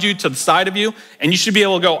 behind you, to the side of you, and you should be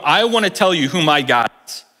able to go, I want to tell you who my God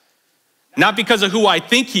is. Not because of who I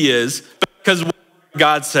think he is, but because of what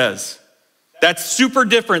God says. That's super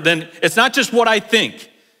different than, it's not just what I think,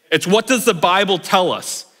 it's what does the Bible tell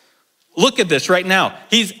us. Look at this right now.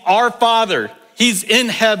 He's our Father, he's in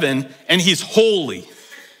heaven, and he's holy.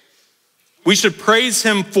 We should praise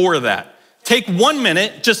him for that. Take 1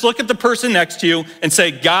 minute, just look at the person next to you and say,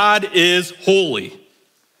 God is holy.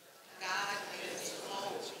 God is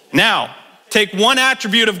holy. Now, take one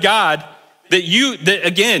attribute of God that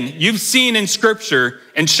again, you've seen in scripture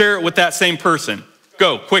and share it with that same person.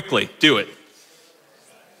 Go, quickly, do it.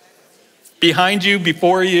 Behind you,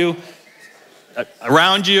 before you,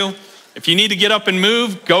 around you. If you need to get up and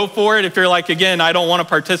move, go for it. If you're like, again, I don't want to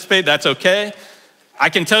participate, that's okay. I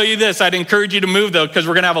can tell you this, I'd encourage you to move though, because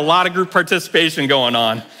we're gonna have a lot of group participation going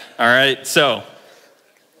on, all right? So,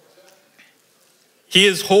 he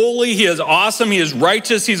is holy, he is awesome, he is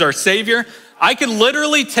righteous, he's our Savior. I could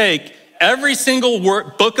literally take every single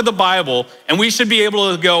book of the Bible and we should be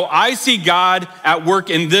able to go, I see God at work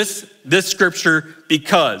in this scripture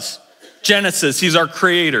because Genesis, he's our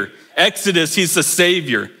creator. Exodus, he's the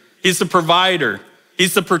Savior. He's the provider.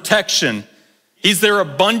 He's the protection. He's their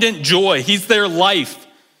abundant joy. He's their life.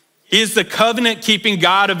 He is the covenant-keeping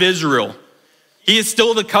God of Israel. He is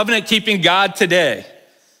still the covenant-keeping God today.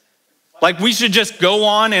 Like we should just go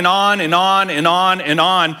on and on and on and on and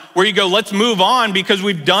on, where you go, let's move on because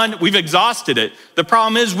we've exhausted it. The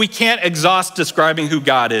problem is we can't exhaust describing who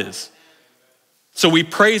God is. So we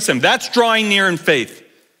praise him. That's drawing near in faith.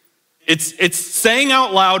 It's saying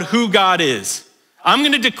out loud who God is. I'm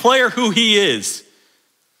gonna declare who he is,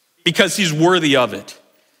 because he's worthy of it.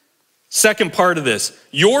 Second part of this,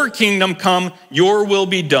 your kingdom come, your will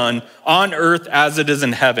be done on earth as it is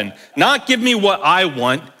in heaven. Not give me what I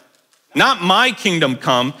want, not my kingdom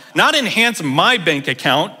come, not enhance my bank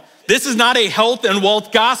account. This is not a health and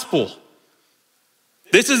wealth gospel.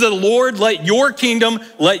 This is a Lord, let your kingdom,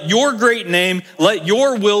 let your great name, let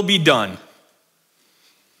your will be done.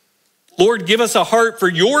 Lord, give us a heart for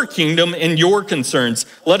your kingdom and your concerns.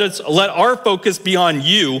 Let our focus be on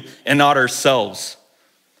you and not ourselves.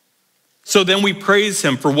 So then we praise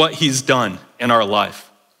him for what he's done in our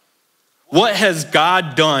life. What has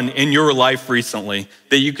God done in your life recently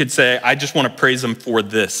that you could say, I just want to praise him for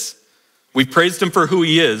this? We've praised him for who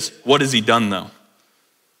he is. What has he done though?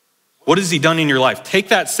 What has he done in your life? Take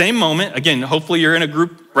that same moment. Again, hopefully you're in a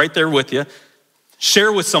group right there with you.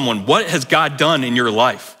 Share with someone, what has God done in your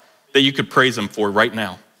life that you could praise him for right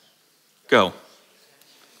now? Go.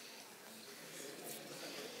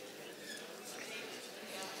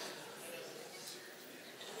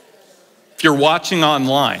 If you're watching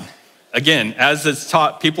online, again, as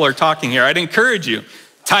people are talking here, I'd encourage you,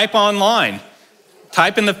 type online,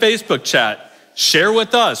 type in the Facebook chat, share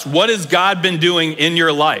with us, what has God been doing in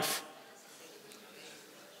your life?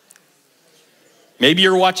 Maybe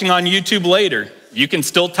you're watching on YouTube later. You can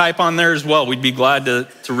still type on there as well. We'd be glad to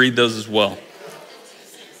read those as well.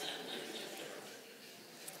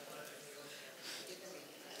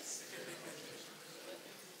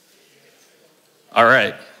 All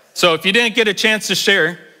right. So if you didn't get a chance to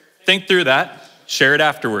share, think through that. Share it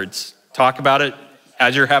afterwards. Talk about it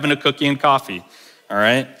as you're having a cookie and coffee. All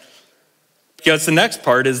right? Because the next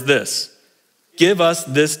part is this. Give us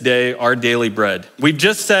this day our daily bread. We've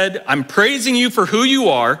just said, I'm praising you for who you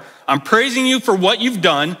are. I'm praising you for what you've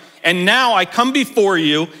done. And now I come before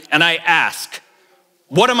you and I ask.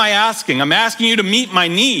 What am I asking? I'm asking you to meet my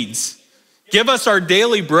needs. Give us our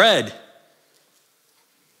daily bread.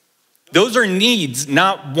 Those are needs,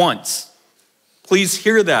 not wants. Please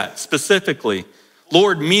hear that specifically.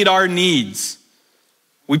 Lord, meet our needs.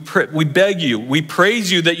 We beg you, we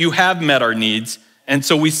praise you that you have met our needs, and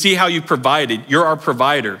so we see how you provided. You're our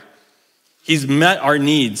provider. He's met our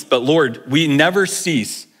needs, but Lord, we never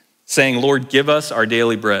cease saying, Lord, give us our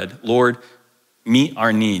daily bread. Lord, meet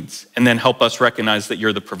our needs, and then help us recognize that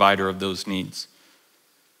you're the provider of those needs.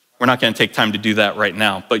 We're not going to take time to do that right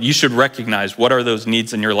now, but you should recognize what are those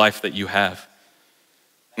needs in your life that you have.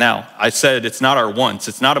 Now, I said it's not our wants.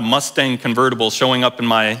 It's not a Mustang convertible showing up in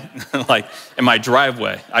my in my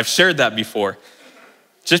driveway. I've shared that before.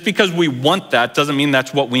 Just because we want that doesn't mean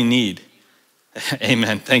that's what we need.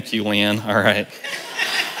 Amen. Thank you, Leanne. All right.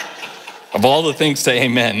 Of all the things to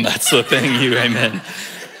amen, that's the thing, you amen.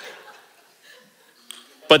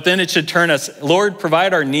 But then it should turn us, Lord,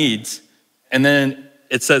 provide our needs, and then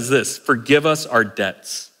it says this, forgive us our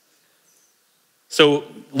debts. So,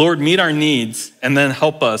 Lord, meet our needs and then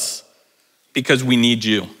help us because we need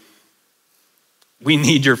you. We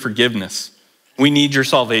need your forgiveness. We need your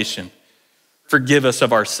salvation. Forgive us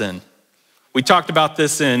of our sin. We talked about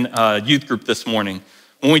this in youth group this morning.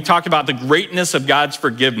 When we talked about the greatness of God's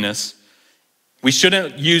forgiveness, we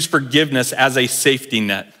shouldn't use forgiveness as a safety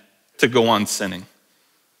net to go on sinning.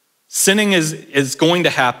 Sinning is going to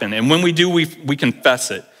happen, and when we do, we confess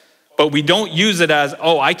it. But we don't use it as,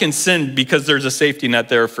 oh, I can sin because there's a safety net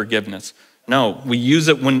there of forgiveness. No, we use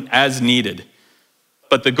it when as needed.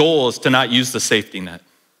 But the goal is to not use the safety net.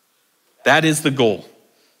 That is the goal.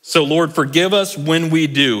 So Lord, forgive us when we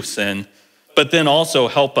do sin, but then also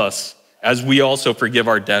help us as we also forgive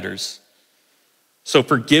our debtors. So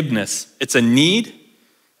forgiveness, it's a need,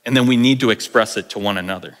 and then we need to express it to one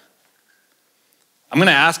another. I'm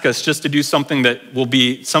gonna ask us just to do something that will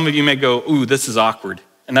be, some of you may go, ooh, this is awkward,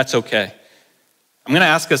 and that's okay. I'm gonna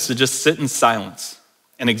ask us to just sit in silence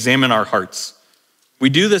and examine our hearts. We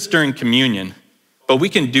do this during communion, but we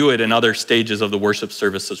can do it in other stages of the worship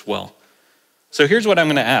service as well. So here's what I'm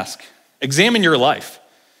gonna ask. Examine your life.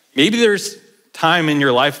 Maybe there's time in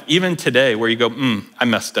your life, even today, where you go, I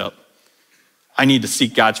messed up. I need to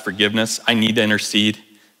seek God's forgiveness. I need to intercede.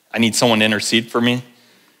 I need someone to intercede for me.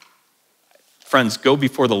 Friends, go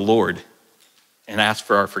before the Lord and ask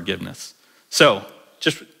for our forgiveness. So,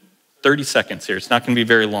 just 30 seconds here. It's not going to be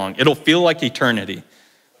very long. It'll feel like eternity,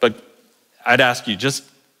 but I'd ask you, just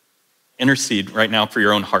intercede right now for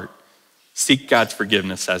your own heart. Seek God's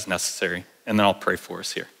forgiveness as necessary, and then I'll pray for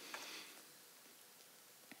us here.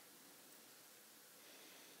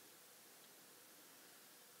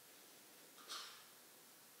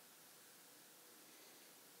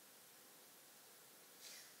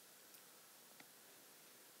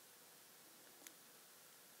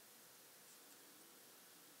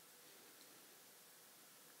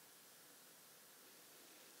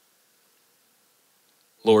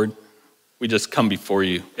 Lord, we just come before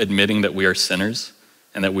you, admitting that we are sinners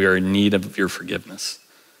and that we are in need of your forgiveness.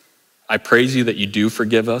 I praise you that you do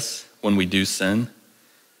forgive us when we do sin.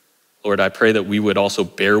 Lord, I pray that we would also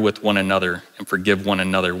bear with one another and forgive one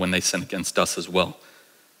another when they sin against us as well.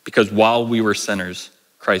 Because while we were sinners,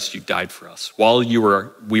 Christ, you died for us. While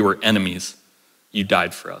we were enemies, you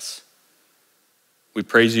died for us. We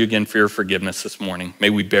praise you again for your forgiveness this morning.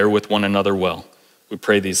 May we bear with one another well. We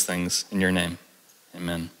pray these things in your name.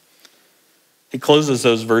 Amen. He closes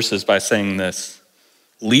those verses by saying this,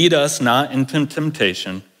 lead us not into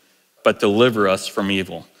temptation, but deliver us from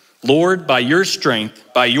evil. Lord, by your strength,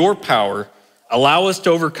 by your power, allow us to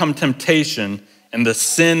overcome temptation and the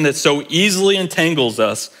sin that so easily entangles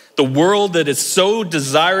us, the world that is so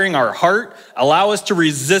desiring our heart. Allow us to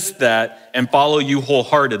resist that and follow you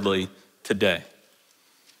wholeheartedly today.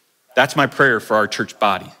 That's my prayer for our church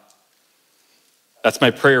body. That's my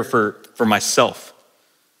prayer for myself.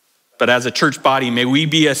 But as a church body, may we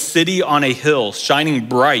be a city on a hill, shining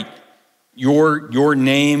bright, your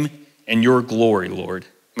name and your glory, Lord.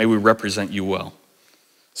 May we represent you well.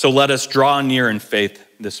 So let us draw near in faith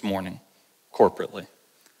this morning, corporately.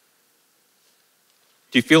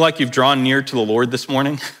 Do you feel like you've drawn near to the Lord this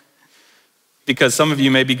morning? Because some of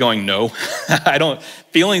you may be going, no, I don't.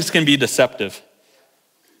 Feelings can be deceptive.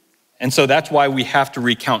 And so that's why we have to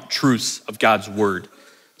recount truths of God's word.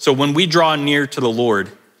 So when we draw near to the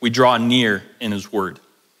Lord, we draw near in his word.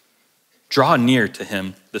 Draw near to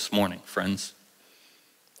him this morning, friends.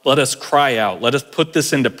 Let us cry out. Let us put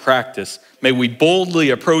this into practice. May we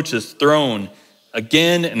boldly approach his throne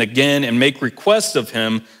again and again and make requests of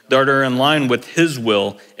him that are in line with his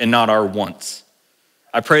will and not our wants.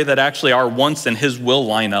 I pray that actually our wants and his will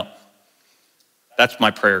line up. That's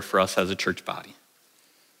my prayer for us as a church body.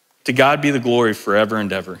 To God be the glory forever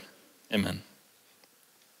and ever. Amen.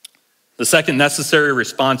 The second necessary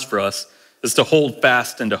response for us is to hold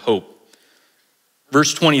fast and to hope.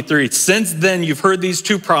 Verse 23, since then you've heard these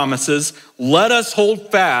two promises, let us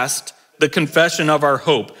hold fast the confession of our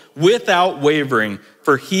hope without wavering,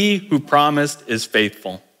 for he who promised is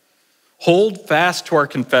faithful. Hold fast to our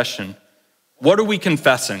confession. What are we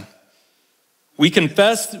confessing? We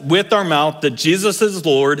confess with our mouth that Jesus is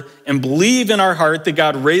Lord and believe in our heart that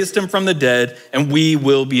God raised him from the dead and we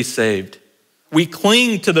will be saved. We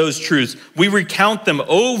cling to those truths. We recount them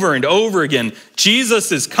over and over again.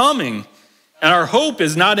 Jesus is coming, and our hope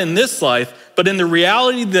is not in this life, but in the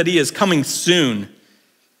reality that he is coming soon.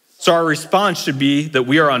 So our response should be that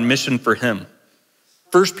we are on mission for him.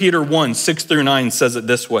 1 Peter 1, 6-9 says it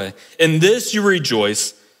this way. In this you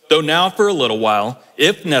rejoice, though now for a little while,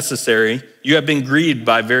 if necessary, you have been grieved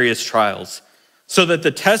by various trials, so that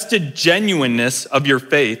the tested genuineness of your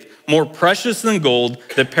faith, more precious than gold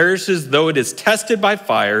that perishes though it is tested by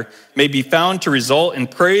fire, may be found to result in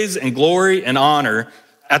praise and glory and honor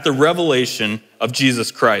at the revelation of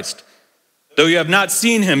Jesus Christ. Though you have not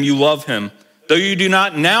seen him, you love him. Though you do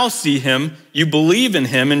not now see him, you believe in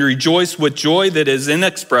him and rejoice with joy that is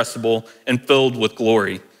inexpressible and filled with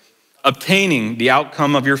glory, obtaining the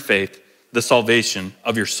outcome of your faith, the salvation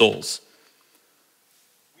of your souls.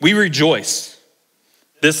 We rejoice.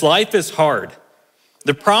 This life is hard.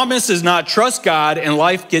 The promise is not trust God and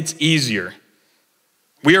life gets easier.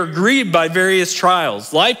 We are grieved by various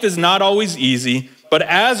trials. Life is not always easy, but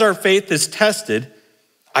as our faith is tested,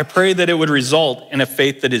 I pray that it would result in a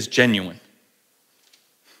faith that is genuine.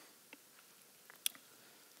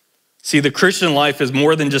 See, the Christian life is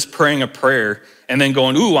more than just praying a prayer and then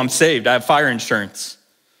going, ooh, I'm saved, I have fire insurance.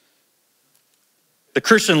 The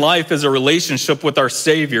Christian life is a relationship with our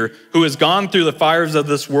Savior who has gone through the fires of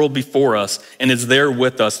this world before us and is there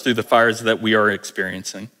with us through the fires that we are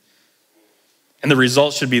experiencing. And the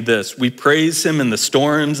result should be this: we praise him in the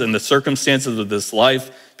storms and the circumstances of this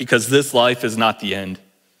life because this life is not the end.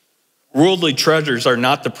 Worldly treasures are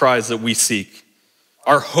not the prize that we seek.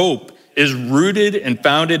 Our hope is rooted and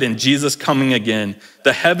founded in Jesus coming again,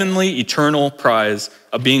 the heavenly eternal prize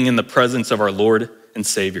of being in the presence of our Lord and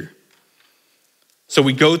Savior. So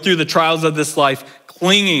we go through the trials of this life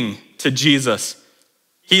clinging to Jesus.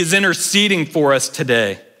 He is interceding for us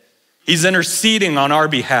today. He's interceding on our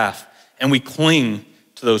behalf, and we cling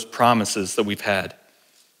to those promises that we've had,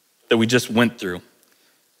 that we just went through.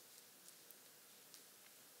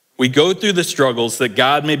 We go through the struggles that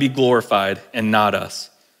God may be glorified and not us,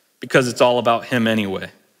 because it's all about him anyway.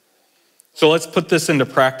 So let's put this into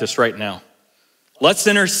practice right now. Let's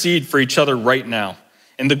intercede for each other right now.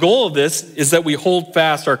 And the goal of this is that we hold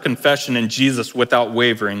fast our confession in Jesus without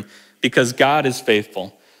wavering, because God is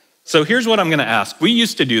faithful. So here's what I'm going to ask. We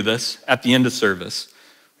used to do this at the end of service.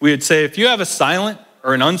 We would say, if you have a silent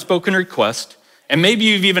or an unspoken request, and maybe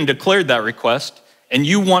you've even declared that request, and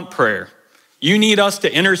you want prayer, you need us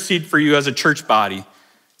to intercede for you as a church body.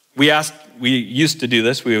 We used to do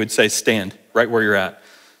this. We would say, stand right where you're at.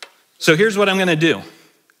 So here's what I'm going to do.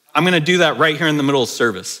 I'm going to do that right here in the middle of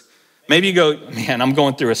service. Maybe you go, man, I'm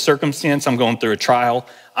going through a circumstance. I'm going through a trial.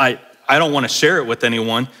 I don't want to share it with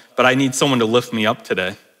anyone, but I need someone to lift me up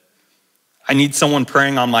today. I need someone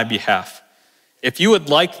praying on my behalf. If you would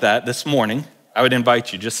like that this morning, I would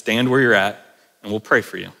invite you, just stand where you're at and we'll pray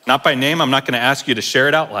for you. Not by name. I'm not going to ask you to share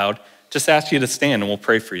it out loud. Just ask you to stand and we'll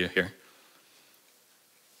pray for you here.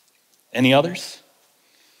 Any others?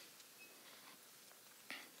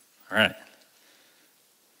 All right.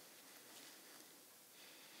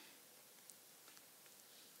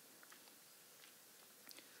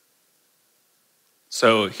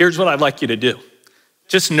 So here's what I'd like you to do.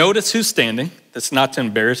 just notice who's standing. That's not to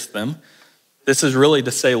embarrass them. This is really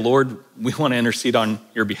to say, Lord, we want to intercede on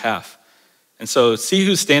your behalf. And so see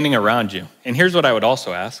who's standing around you. And here's what I would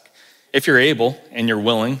also ask. If you're able and you're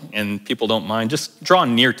willing and people don't mind, just draw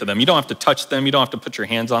near to them. You don't have to touch them. You don't have to put your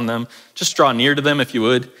hands on them. Just draw near to them if you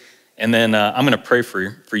would. And then I'm going to pray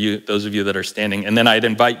for you, those of you that are standing. And then I'd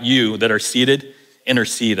invite you that are seated,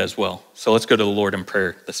 intercede as well. So let's go to the Lord in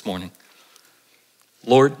prayer this morning.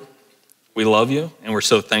 Lord, we love you and we're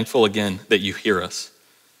so thankful again that you hear us.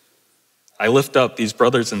 I lift up these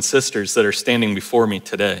brothers and sisters that are standing before me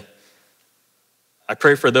today. I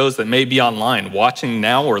pray for those that may be online, watching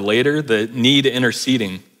now or later, that need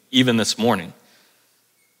interceding even this morning.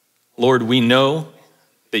 Lord, we know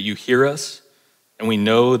that you hear us, and we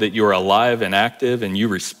know that you are alive and active and you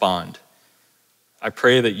respond. I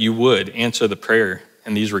pray that you would answer the prayer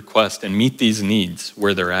and these requests and meet these needs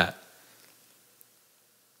where they're at.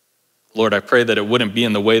 Lord, I pray that it wouldn't be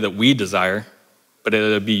in the way that we desire, but it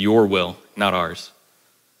would be your will, not ours.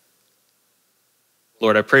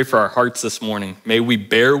 Lord, I pray for our hearts this morning. May we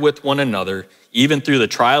bear with one another, even through the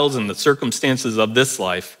trials and the circumstances of this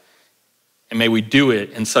life, and may we do it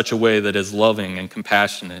in such a way that is loving and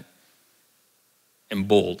compassionate and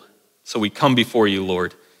bold. So we come before you,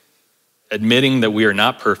 Lord, admitting that we are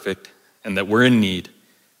not perfect and that we're in need,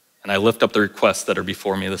 and I lift up the requests that are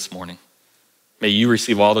before me this morning. May you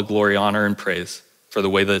receive all the glory, honor, and praise for the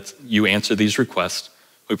way that you answer these requests.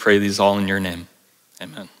 We pray these all in your name.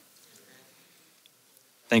 Amen.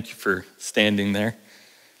 Thank you for standing there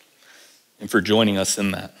and for joining us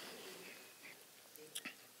in that.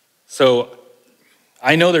 So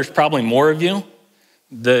I know there's probably more of you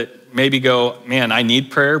that maybe go, man, I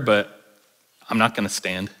need prayer, but I'm not going to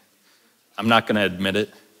stand. I'm not going to admit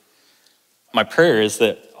it. My prayer is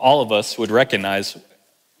that all of us would recognize,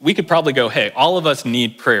 we could probably go, hey, all of us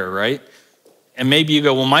need prayer, right? And maybe you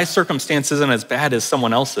go, well, my circumstance isn't as bad as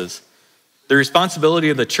someone else's. The responsibility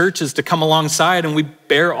of the church is to come alongside and we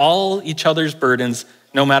bear all each other's burdens,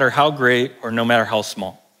 no matter how great or no matter how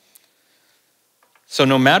small. So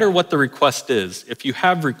no matter what the request is, if you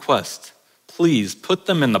have requests, please put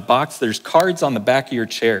them in the box. There's cards on the back of your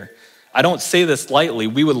chair. I don't say this lightly.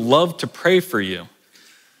 We would love to pray for you.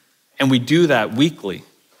 And we do that weekly.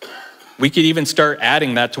 We could even start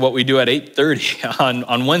adding that to what we do at 8:30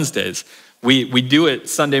 on Wednesdays. We do it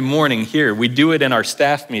Sunday morning here. We do it in our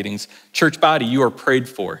staff meetings. Church body, you are prayed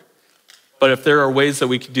for. But if there are ways that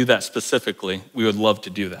we could do that specifically, we would love to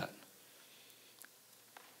do that.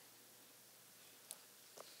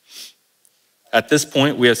 At this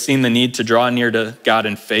point, we have seen the need to draw near to God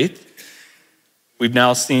in faith. We've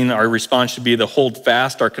now seen our response should be to hold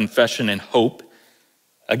fast our confession and hope.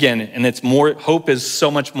 Again, and it's more, hope is so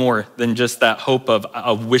much more than just that hope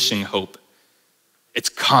of wishing hope. It's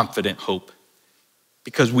confident hope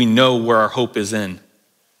because we know where our hope is in.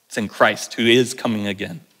 It's in Christ who is coming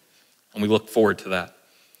again. And we look forward to that.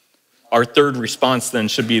 Our third response then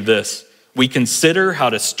should be this. We consider how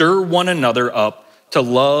to stir one another up to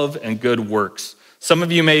love and good works. Some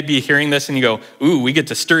of you may be hearing this and you go, ooh, we get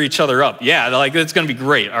to stir each other up. Yeah, like it's gonna be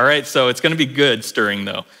great, all right? So it's gonna be good stirring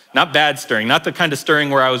though. Not bad stirring, not the kind of stirring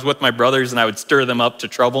where I was with my brothers and I would stir them up to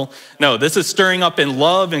trouble. No, this is stirring up in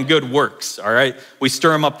love and good works, all right? We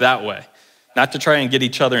stir them up that way. Not to try and get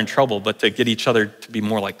each other in trouble, but to get each other to be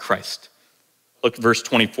more like Christ. Look at verse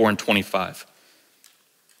 24 and 25.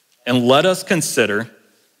 And let us consider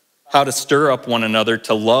how to stir up one another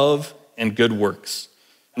to love and good works,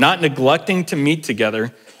 not neglecting to meet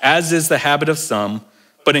together, as is the habit of some,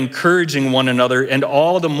 but encouraging one another, and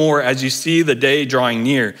all the more as you see the day drawing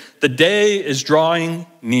near. The day is drawing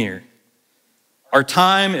near. Our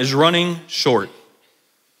time is running short.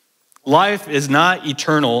 Life is not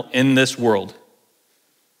eternal in this world.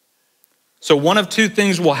 So one of two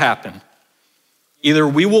things will happen. Either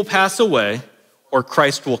we will pass away or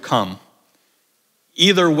Christ will come.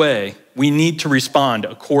 Either way, we need to respond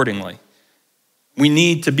accordingly. We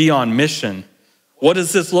need to be on mission. What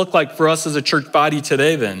does this look like for us as a church body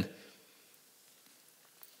today then?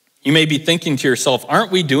 You may be thinking to yourself,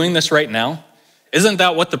 aren't we doing this right now? Isn't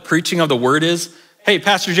that what the preaching of the word is? Hey,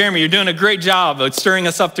 Pastor Jeremy, you're doing a great job of stirring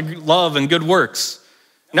us up to love and good works.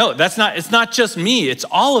 No, it's not just me. It's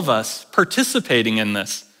all of us participating in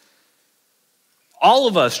this. All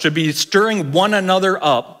of us should be stirring one another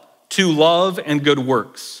up to love and good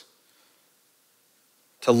works.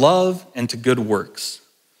 To love and to good works.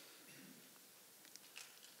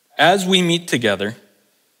 As we meet together,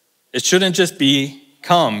 it shouldn't just be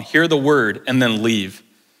come, hear the word, and then leave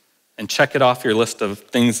and check it off your list of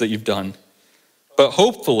things that you've done. But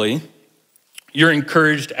hopefully, you're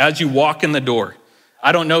encouraged as you walk in the door,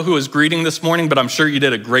 I don't know who was greeting this morning, but I'm sure you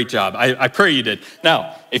did a great job. I pray you did.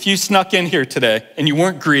 Now, if you snuck in here today and you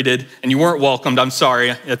weren't greeted and you weren't welcomed, I'm sorry.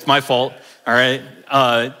 It's my fault, all right?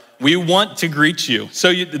 We want to greet you.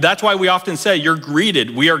 So that's why we often say you're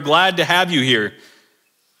greeted. We are glad to have you here.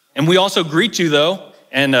 And we also greet you, though.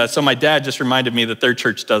 And so my dad just reminded me that their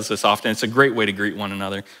church does this often. It's a great way to greet one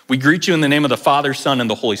another. We greet you in the name of the Father, Son, and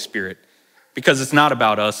the Holy Spirit because it's not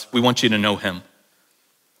about us. We want you to know him.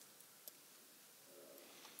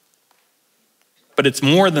 But it's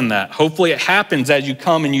more than that. Hopefully it happens as you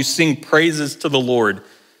come and you sing praises to the Lord.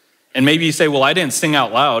 And maybe you say, well, I didn't sing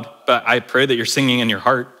out loud, but I pray that you're singing in your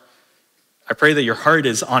heart. I pray that your heart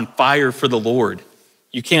is on fire for the Lord.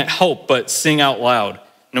 You can't help but sing out loud,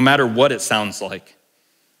 no matter what it sounds like.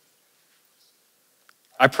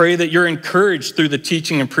 I pray that you're encouraged through the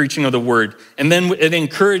teaching and preaching of the word. And then it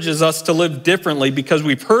encourages us to live differently because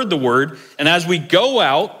we've heard the word. And as we go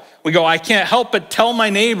out, we go, I can't help but tell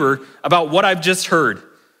my neighbor about what I've just heard.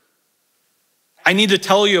 I need to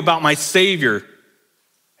tell you about my Savior.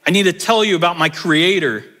 I need to tell you about my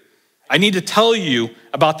Creator. I need to tell you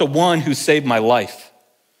about the one who saved my life.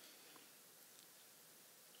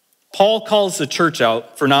 Paul calls the church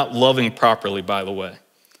out for not loving properly, by the way.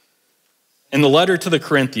 In the letter to the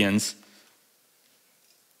Corinthians,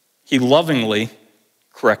 he lovingly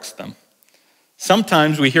corrects them.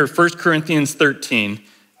 Sometimes we hear 1 Corinthians 13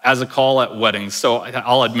 as a call at weddings. So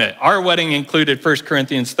I'll admit, our wedding included 1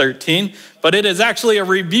 Corinthians 13, but it is actually a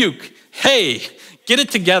rebuke. Hey, get it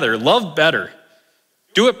together, love better,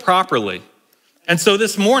 do it properly. And so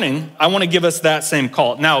this morning, I want to give us that same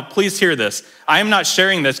call. Now, please hear this. I am not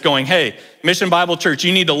sharing this going, hey, Mission Bible Church,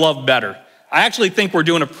 you need to love better. I actually think we're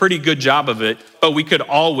doing a pretty good job of it, but we could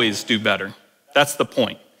always do better. That's the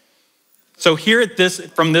point. So hear this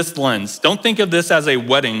from this lens. Don't think of this as a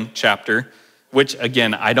wedding chapter, which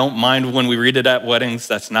again, I don't mind when we read it at weddings.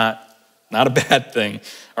 That's not a bad thing.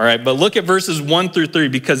 All right, but look at verses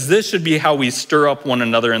 1-3 because this should be how we stir up one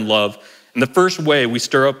another in love. And the first way we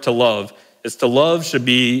stir up to love is to love should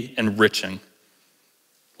be enriching.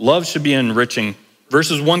 Love should be enriching.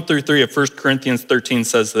 Verses 1-3 of 1 Corinthians 13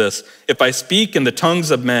 says this, if I speak in the tongues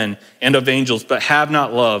of men and of angels, but have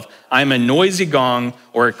not love, I am a noisy gong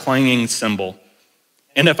or a clanging cymbal.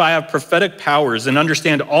 And if I have prophetic powers and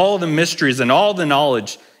understand all the mysteries and all the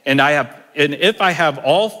knowledge, and if I have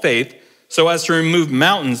all faith so as to remove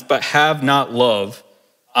mountains, but have not love,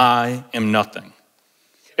 I am nothing.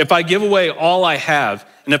 If I give away all I have,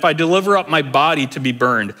 and if I deliver up my body to be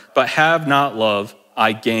burned, but have not love,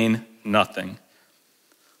 I gain nothing.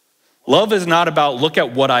 Love is not about, look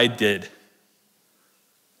at what I did.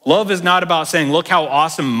 Love is not about saying, look how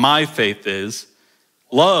awesome my faith is.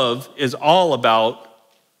 Love is all about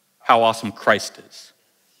how awesome Christ is.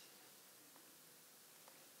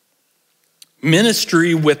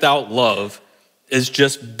 Ministry without love is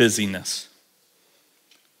just busyness.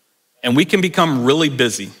 And we can become really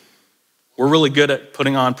busy. We're really good at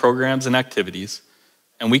putting on programs and activities,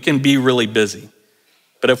 and we can be really busy.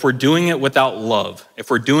 But if we're doing it without love,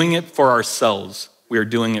 if we're doing it for ourselves, we are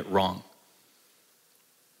doing it wrong.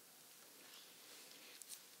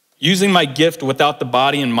 Using my gift without the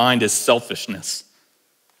body and mind is selfishness.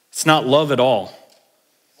 It's not love at all.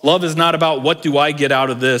 Love is not about what do I get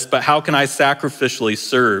out of this, but how can I sacrificially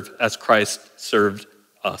serve as Christ served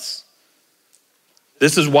us.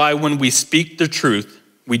 This is why when we speak the truth,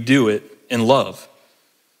 we do it in love.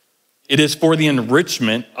 It is for the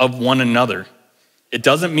enrichment of one another. It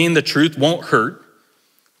doesn't mean the truth won't hurt.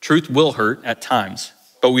 Truth will hurt at times,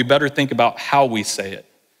 but we better think about how we say it.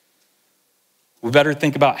 We better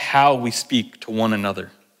think about how we speak to one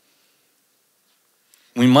another.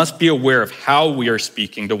 We must be aware of how we are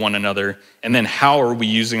speaking to one another, and then how are we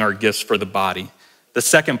using our gifts for the body. The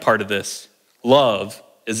second part of this, love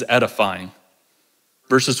is edifying.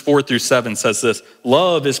 Verses 4-7 says this,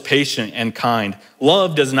 love is patient and kind.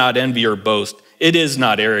 Love does not envy or boast. It is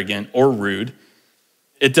not arrogant or rude.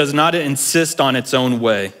 It does not insist on its own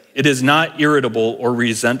way. It is not irritable or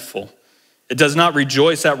resentful. It does not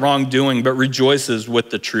rejoice at wrongdoing, but rejoices with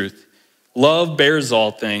the truth. Love bears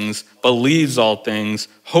all things, believes all things,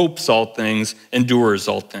 hopes all things, endures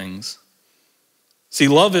all things. See,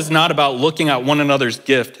 love is not about looking at one another's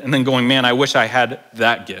gift and then going, man, I wish I had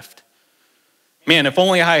that gift. Man, if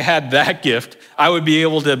only I had that gift, I would be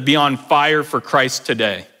able to be on fire for Christ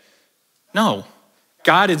today. No,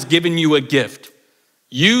 God has given you a gift.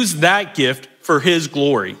 Use that gift for his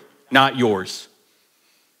glory, not yours.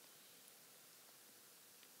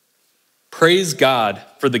 Praise God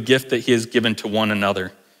for the gift that he has given to one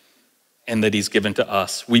another. and that he's given to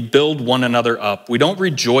us. We build one another up. We don't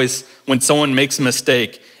rejoice when someone makes a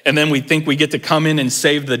mistake and then we think we get to come in and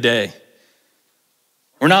save the day.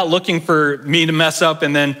 We're not looking for me to mess up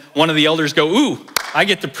and then one of the elders go, ooh, I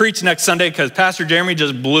get to preach next Sunday because Pastor Jeremy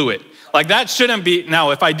just blew it. Like that shouldn't be.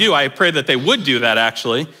 Now, if I do, I pray that they would do that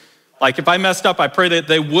actually. Like if I messed up, I pray that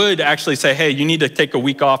they would actually say, hey, you need to take a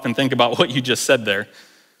week off and think about what you just said there.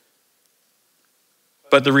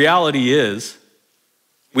 But the reality is,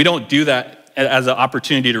 we don't do that as an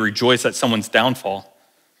opportunity to rejoice at someone's downfall.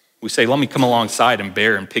 We say, let me come alongside and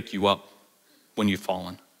bear and pick you up when you've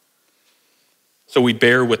fallen. So we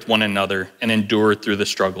bear with one another and endure through the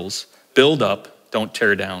struggles. Build up, don't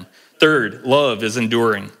tear down. Third, love is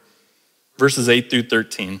enduring. Verses 8 through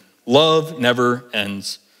 13. Love never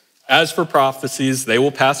ends. As for prophecies, they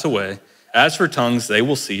will pass away. As for tongues, they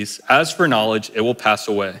will cease. As for knowledge, it will pass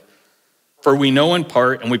away. For we know in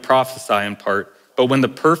part and we prophesy in part. But when the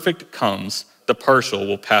perfect comes, the partial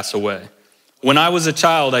will pass away. When I was a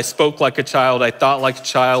child, I spoke like a child. I thought like a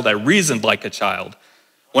child. I reasoned like a child.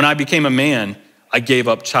 When I became a man, I gave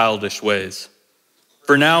up childish ways.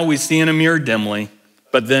 For now we see in a mirror dimly,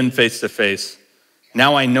 but then face to face.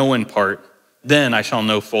 Now I know in part, then I shall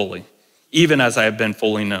know fully, even as I have been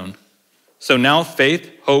fully known. So now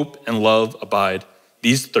faith, hope, and love abide,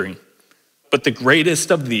 these three. But the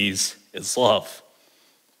greatest of these is love.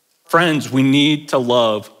 Friends, we need to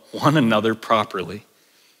love one another properly.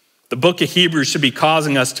 The book of Hebrews should be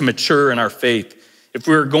causing us to mature in our faith. If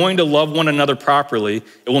we're going to love one another properly,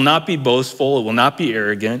 it will not be boastful, it will not be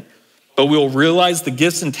arrogant, but we will realize the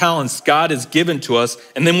gifts and talents God has given to us,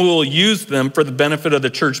 and then we will use them for the benefit of the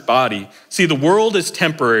church body. See, the world is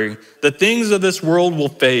temporary. The things of this world will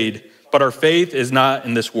fade, but our faith is not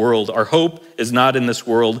in this world. Our hope is not in this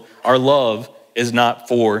world. Our love is not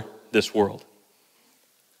for this world.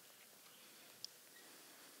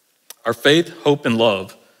 Our faith, hope, and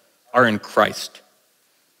love are in Christ.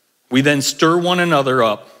 We then stir one another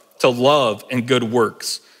up to love and good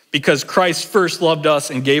works because Christ first loved us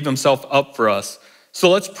and gave himself up for us. So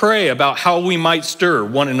let's pray about how we might stir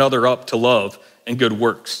one another up to love and good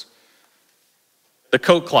works. The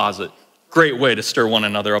coat closet, great way to stir one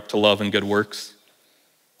another up to love and good works.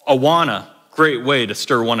 Awana, great way to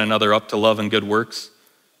stir one another up to love and good works.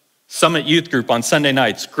 Summit Youth Group on Sunday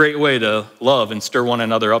nights, great way to love and stir one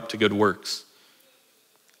another up to good works.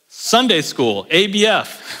 Sunday school,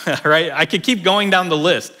 ABF, right? I could keep going down the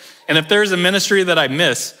list. And if there's a ministry that I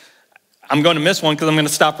miss, I'm going to miss one because I'm going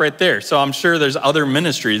to stop right there. So I'm sure there's other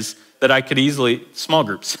ministries that I could easily, small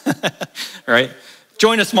groups, right?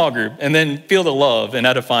 Join a small group and then feel the love and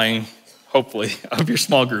edifying, hopefully, of your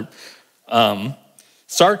small group.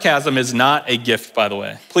 Sarcasm is not a gift, by the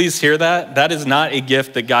way. Please hear that. That is not a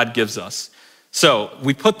gift that God gives us. So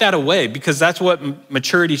we put that away because that's what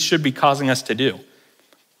maturity should be causing us to do.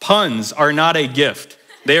 Puns are not a gift.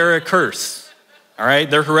 They are a curse, all right?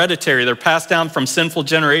 They're hereditary. They're passed down from sinful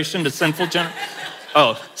generation to sinful generation.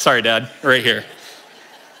 Oh, sorry, Dad, right here.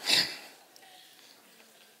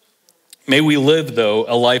 May we live, though,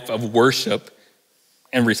 a life of worship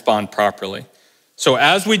and respond properly. So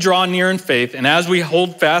as we draw near in faith and as we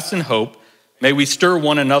hold fast in hope, may we stir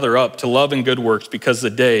one another up to love and good works because the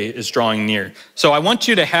day is drawing near. So I want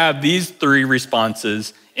you to have these three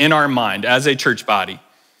responses in our mind as a church body.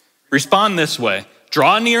 Respond this way: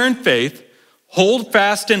 draw near in faith, hold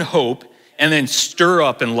fast in hope, and then stir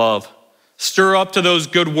up in love. Stir up to those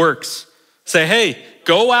good works. Say, hey,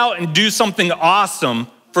 go out and do something awesome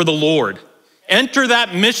for the Lord. Enter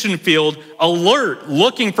that mission field alert,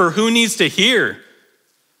 looking for who needs to hear.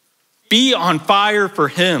 Be on fire for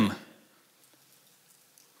him.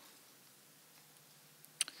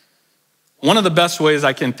 One of the best ways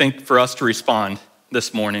I can think for us to respond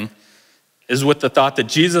this morning is with the thought that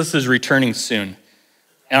Jesus is returning soon.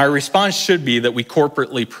 And our response should be that we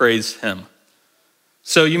corporately praise him.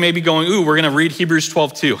 So you may be going, ooh, we're going to read Hebrews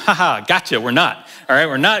 12:2. Haha, gotcha, we're not. All right,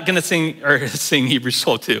 we're not going to sing Hebrews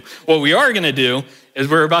 12:2. What we are going to do is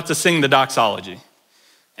we're about to sing the doxology.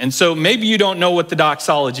 And so maybe you don't know what the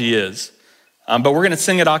doxology is, but we're going to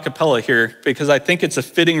sing it a cappella here because I think it's a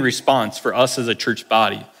fitting response for us as a church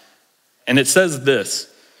body. And it says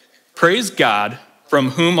this: praise God,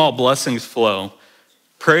 from whom all blessings flow.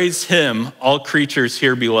 Praise him, all creatures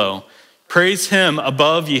here below. Praise him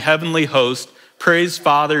above, ye heavenly host. Praise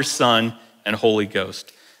Father, Son, and Holy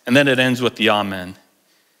Ghost. And then it ends with the amen.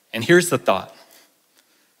 And here's the thought,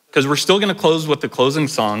 because we're still going to close with the closing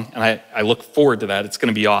song, and I look forward to that. It's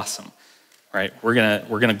going to be awesome, right? We're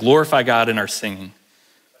going to glorify God in our singing.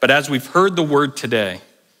 But as we've heard the word today,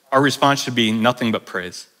 our response should be nothing but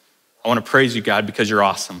praise. I want to praise you, God, because you're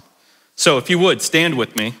awesome. So if you would, stand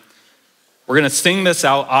with me. We're going to sing this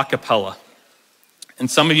out a cappella.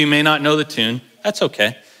 And some of you may not know the tune. That's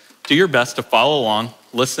okay. Do your best to follow along,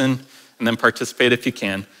 listen, and then participate if you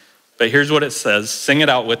can. But here's what it says. Sing it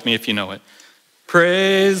out with me if you know it.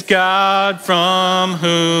 Praise God from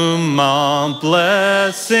whom all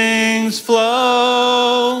blessings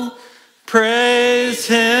flow. Praise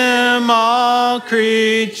him, all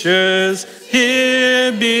creatures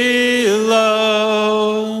here below.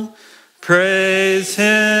 Praise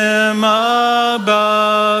him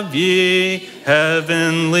above, ye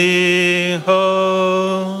heavenly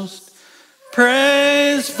host.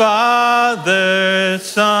 Praise Father,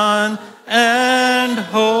 Son, and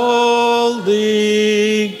Holy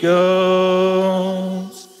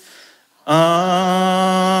Ghost. Amen.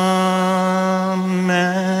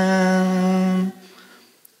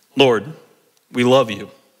 Lord, we love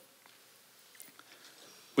you.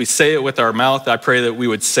 We say it with our mouth. I pray that we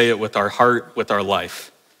would say it with our heart, with our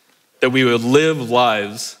life, that we would live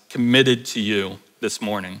lives committed to you this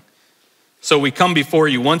morning. So we come before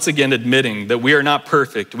you once again admitting that we are not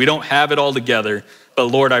perfect. We don't have it all together. But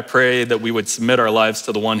Lord, I pray that we would submit our lives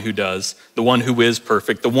to the one who does, the one who is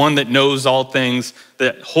perfect, the one that knows all things,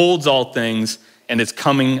 that holds all things, and is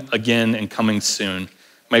coming again and coming soon.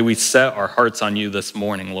 May we set our hearts on you this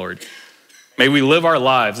morning, Lord. May we live our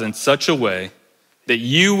lives in such a way that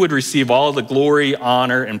you would receive all the glory,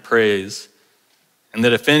 honor, and praise, and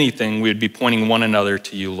that if anything, we would be pointing one another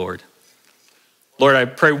to you, Lord. Lord, I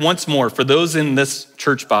pray once more for those in this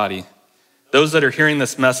church body, those that are hearing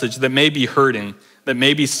this message that may be hurting, that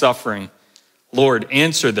may be suffering. Lord,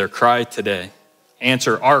 answer their cry today.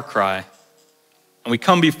 Answer our cry. And we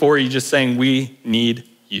come before you just saying we need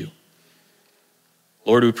you.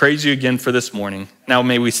 Lord, we praise you again for this morning. Now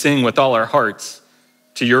may we sing with all our hearts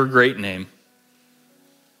to your great name.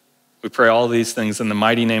 We pray all these things in the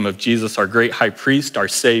mighty name of Jesus, our great high priest, our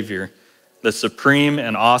Savior, the supreme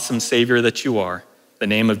and awesome Savior that you are. In the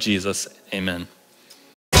name of Jesus, amen.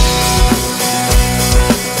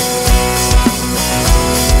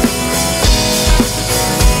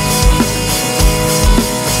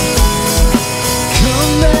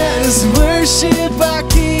 Worship our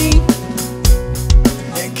King,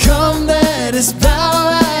 and come let us bow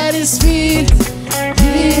at his feet.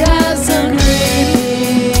 He has done great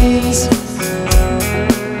things.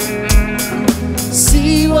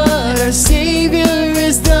 See what our Savior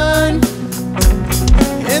has done,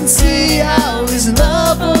 and see how his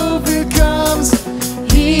love overcomes.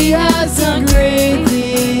 He has done great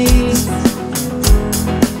things.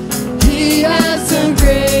 He has done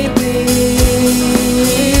great things.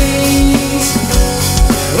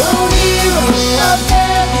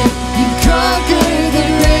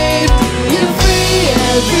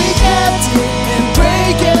 Every captive and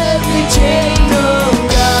break every chain, oh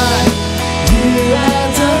God, you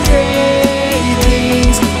have done great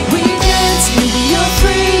things. We dance in your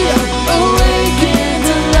freedom, awakened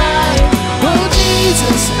alive. Oh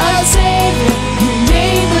Jesus, our Savior, your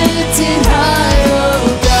name lifted high, oh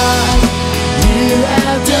God, you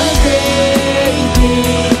have done great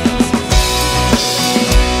things.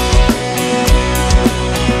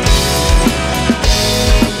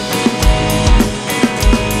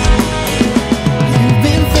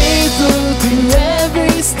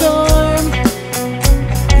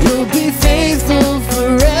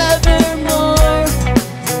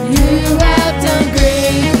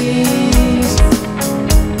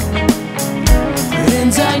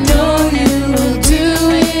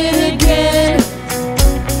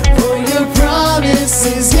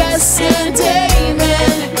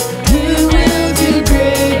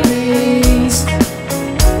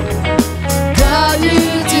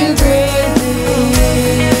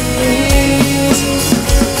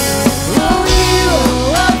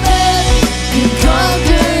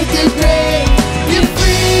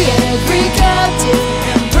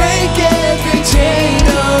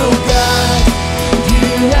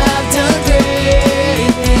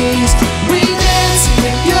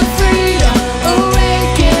 Freedom,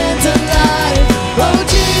 awakened alive.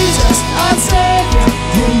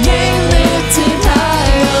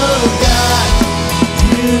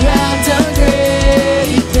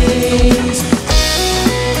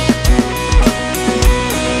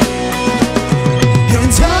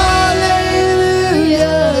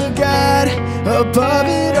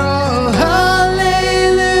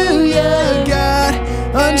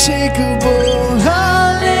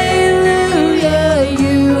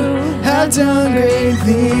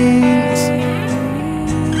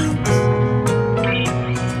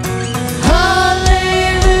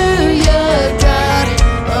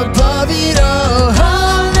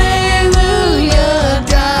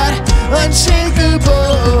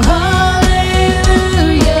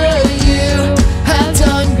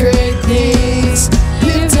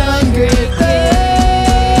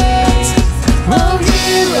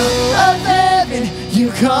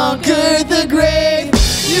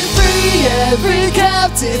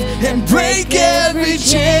 break every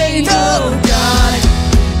chain. Oh God,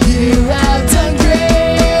 you have done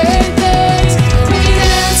great things. We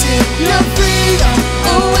dance in your freedom,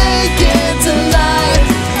 awaken to life.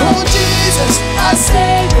 Oh Jesus, our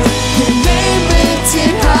Savior, your name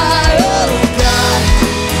lifted high. Oh God,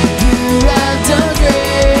 you have done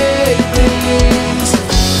great things.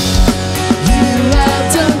 You have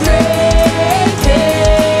done great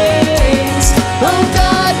things. Oh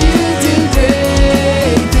God, you do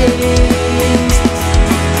great things.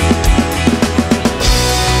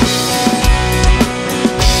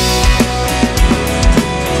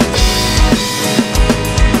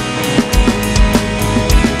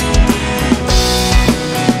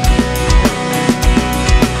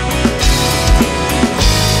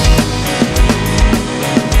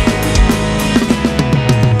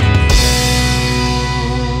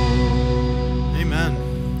 Amen.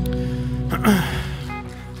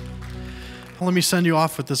 Let me send you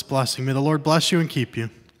off with this blessing. May the Lord bless you and keep you.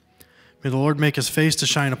 May the Lord make his face to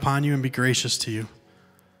shine upon you and be gracious to you.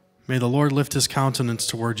 May the Lord lift his countenance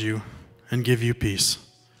towards you and give you peace.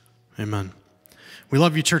 Amen. We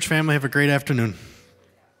love you, church family. Have a great afternoon.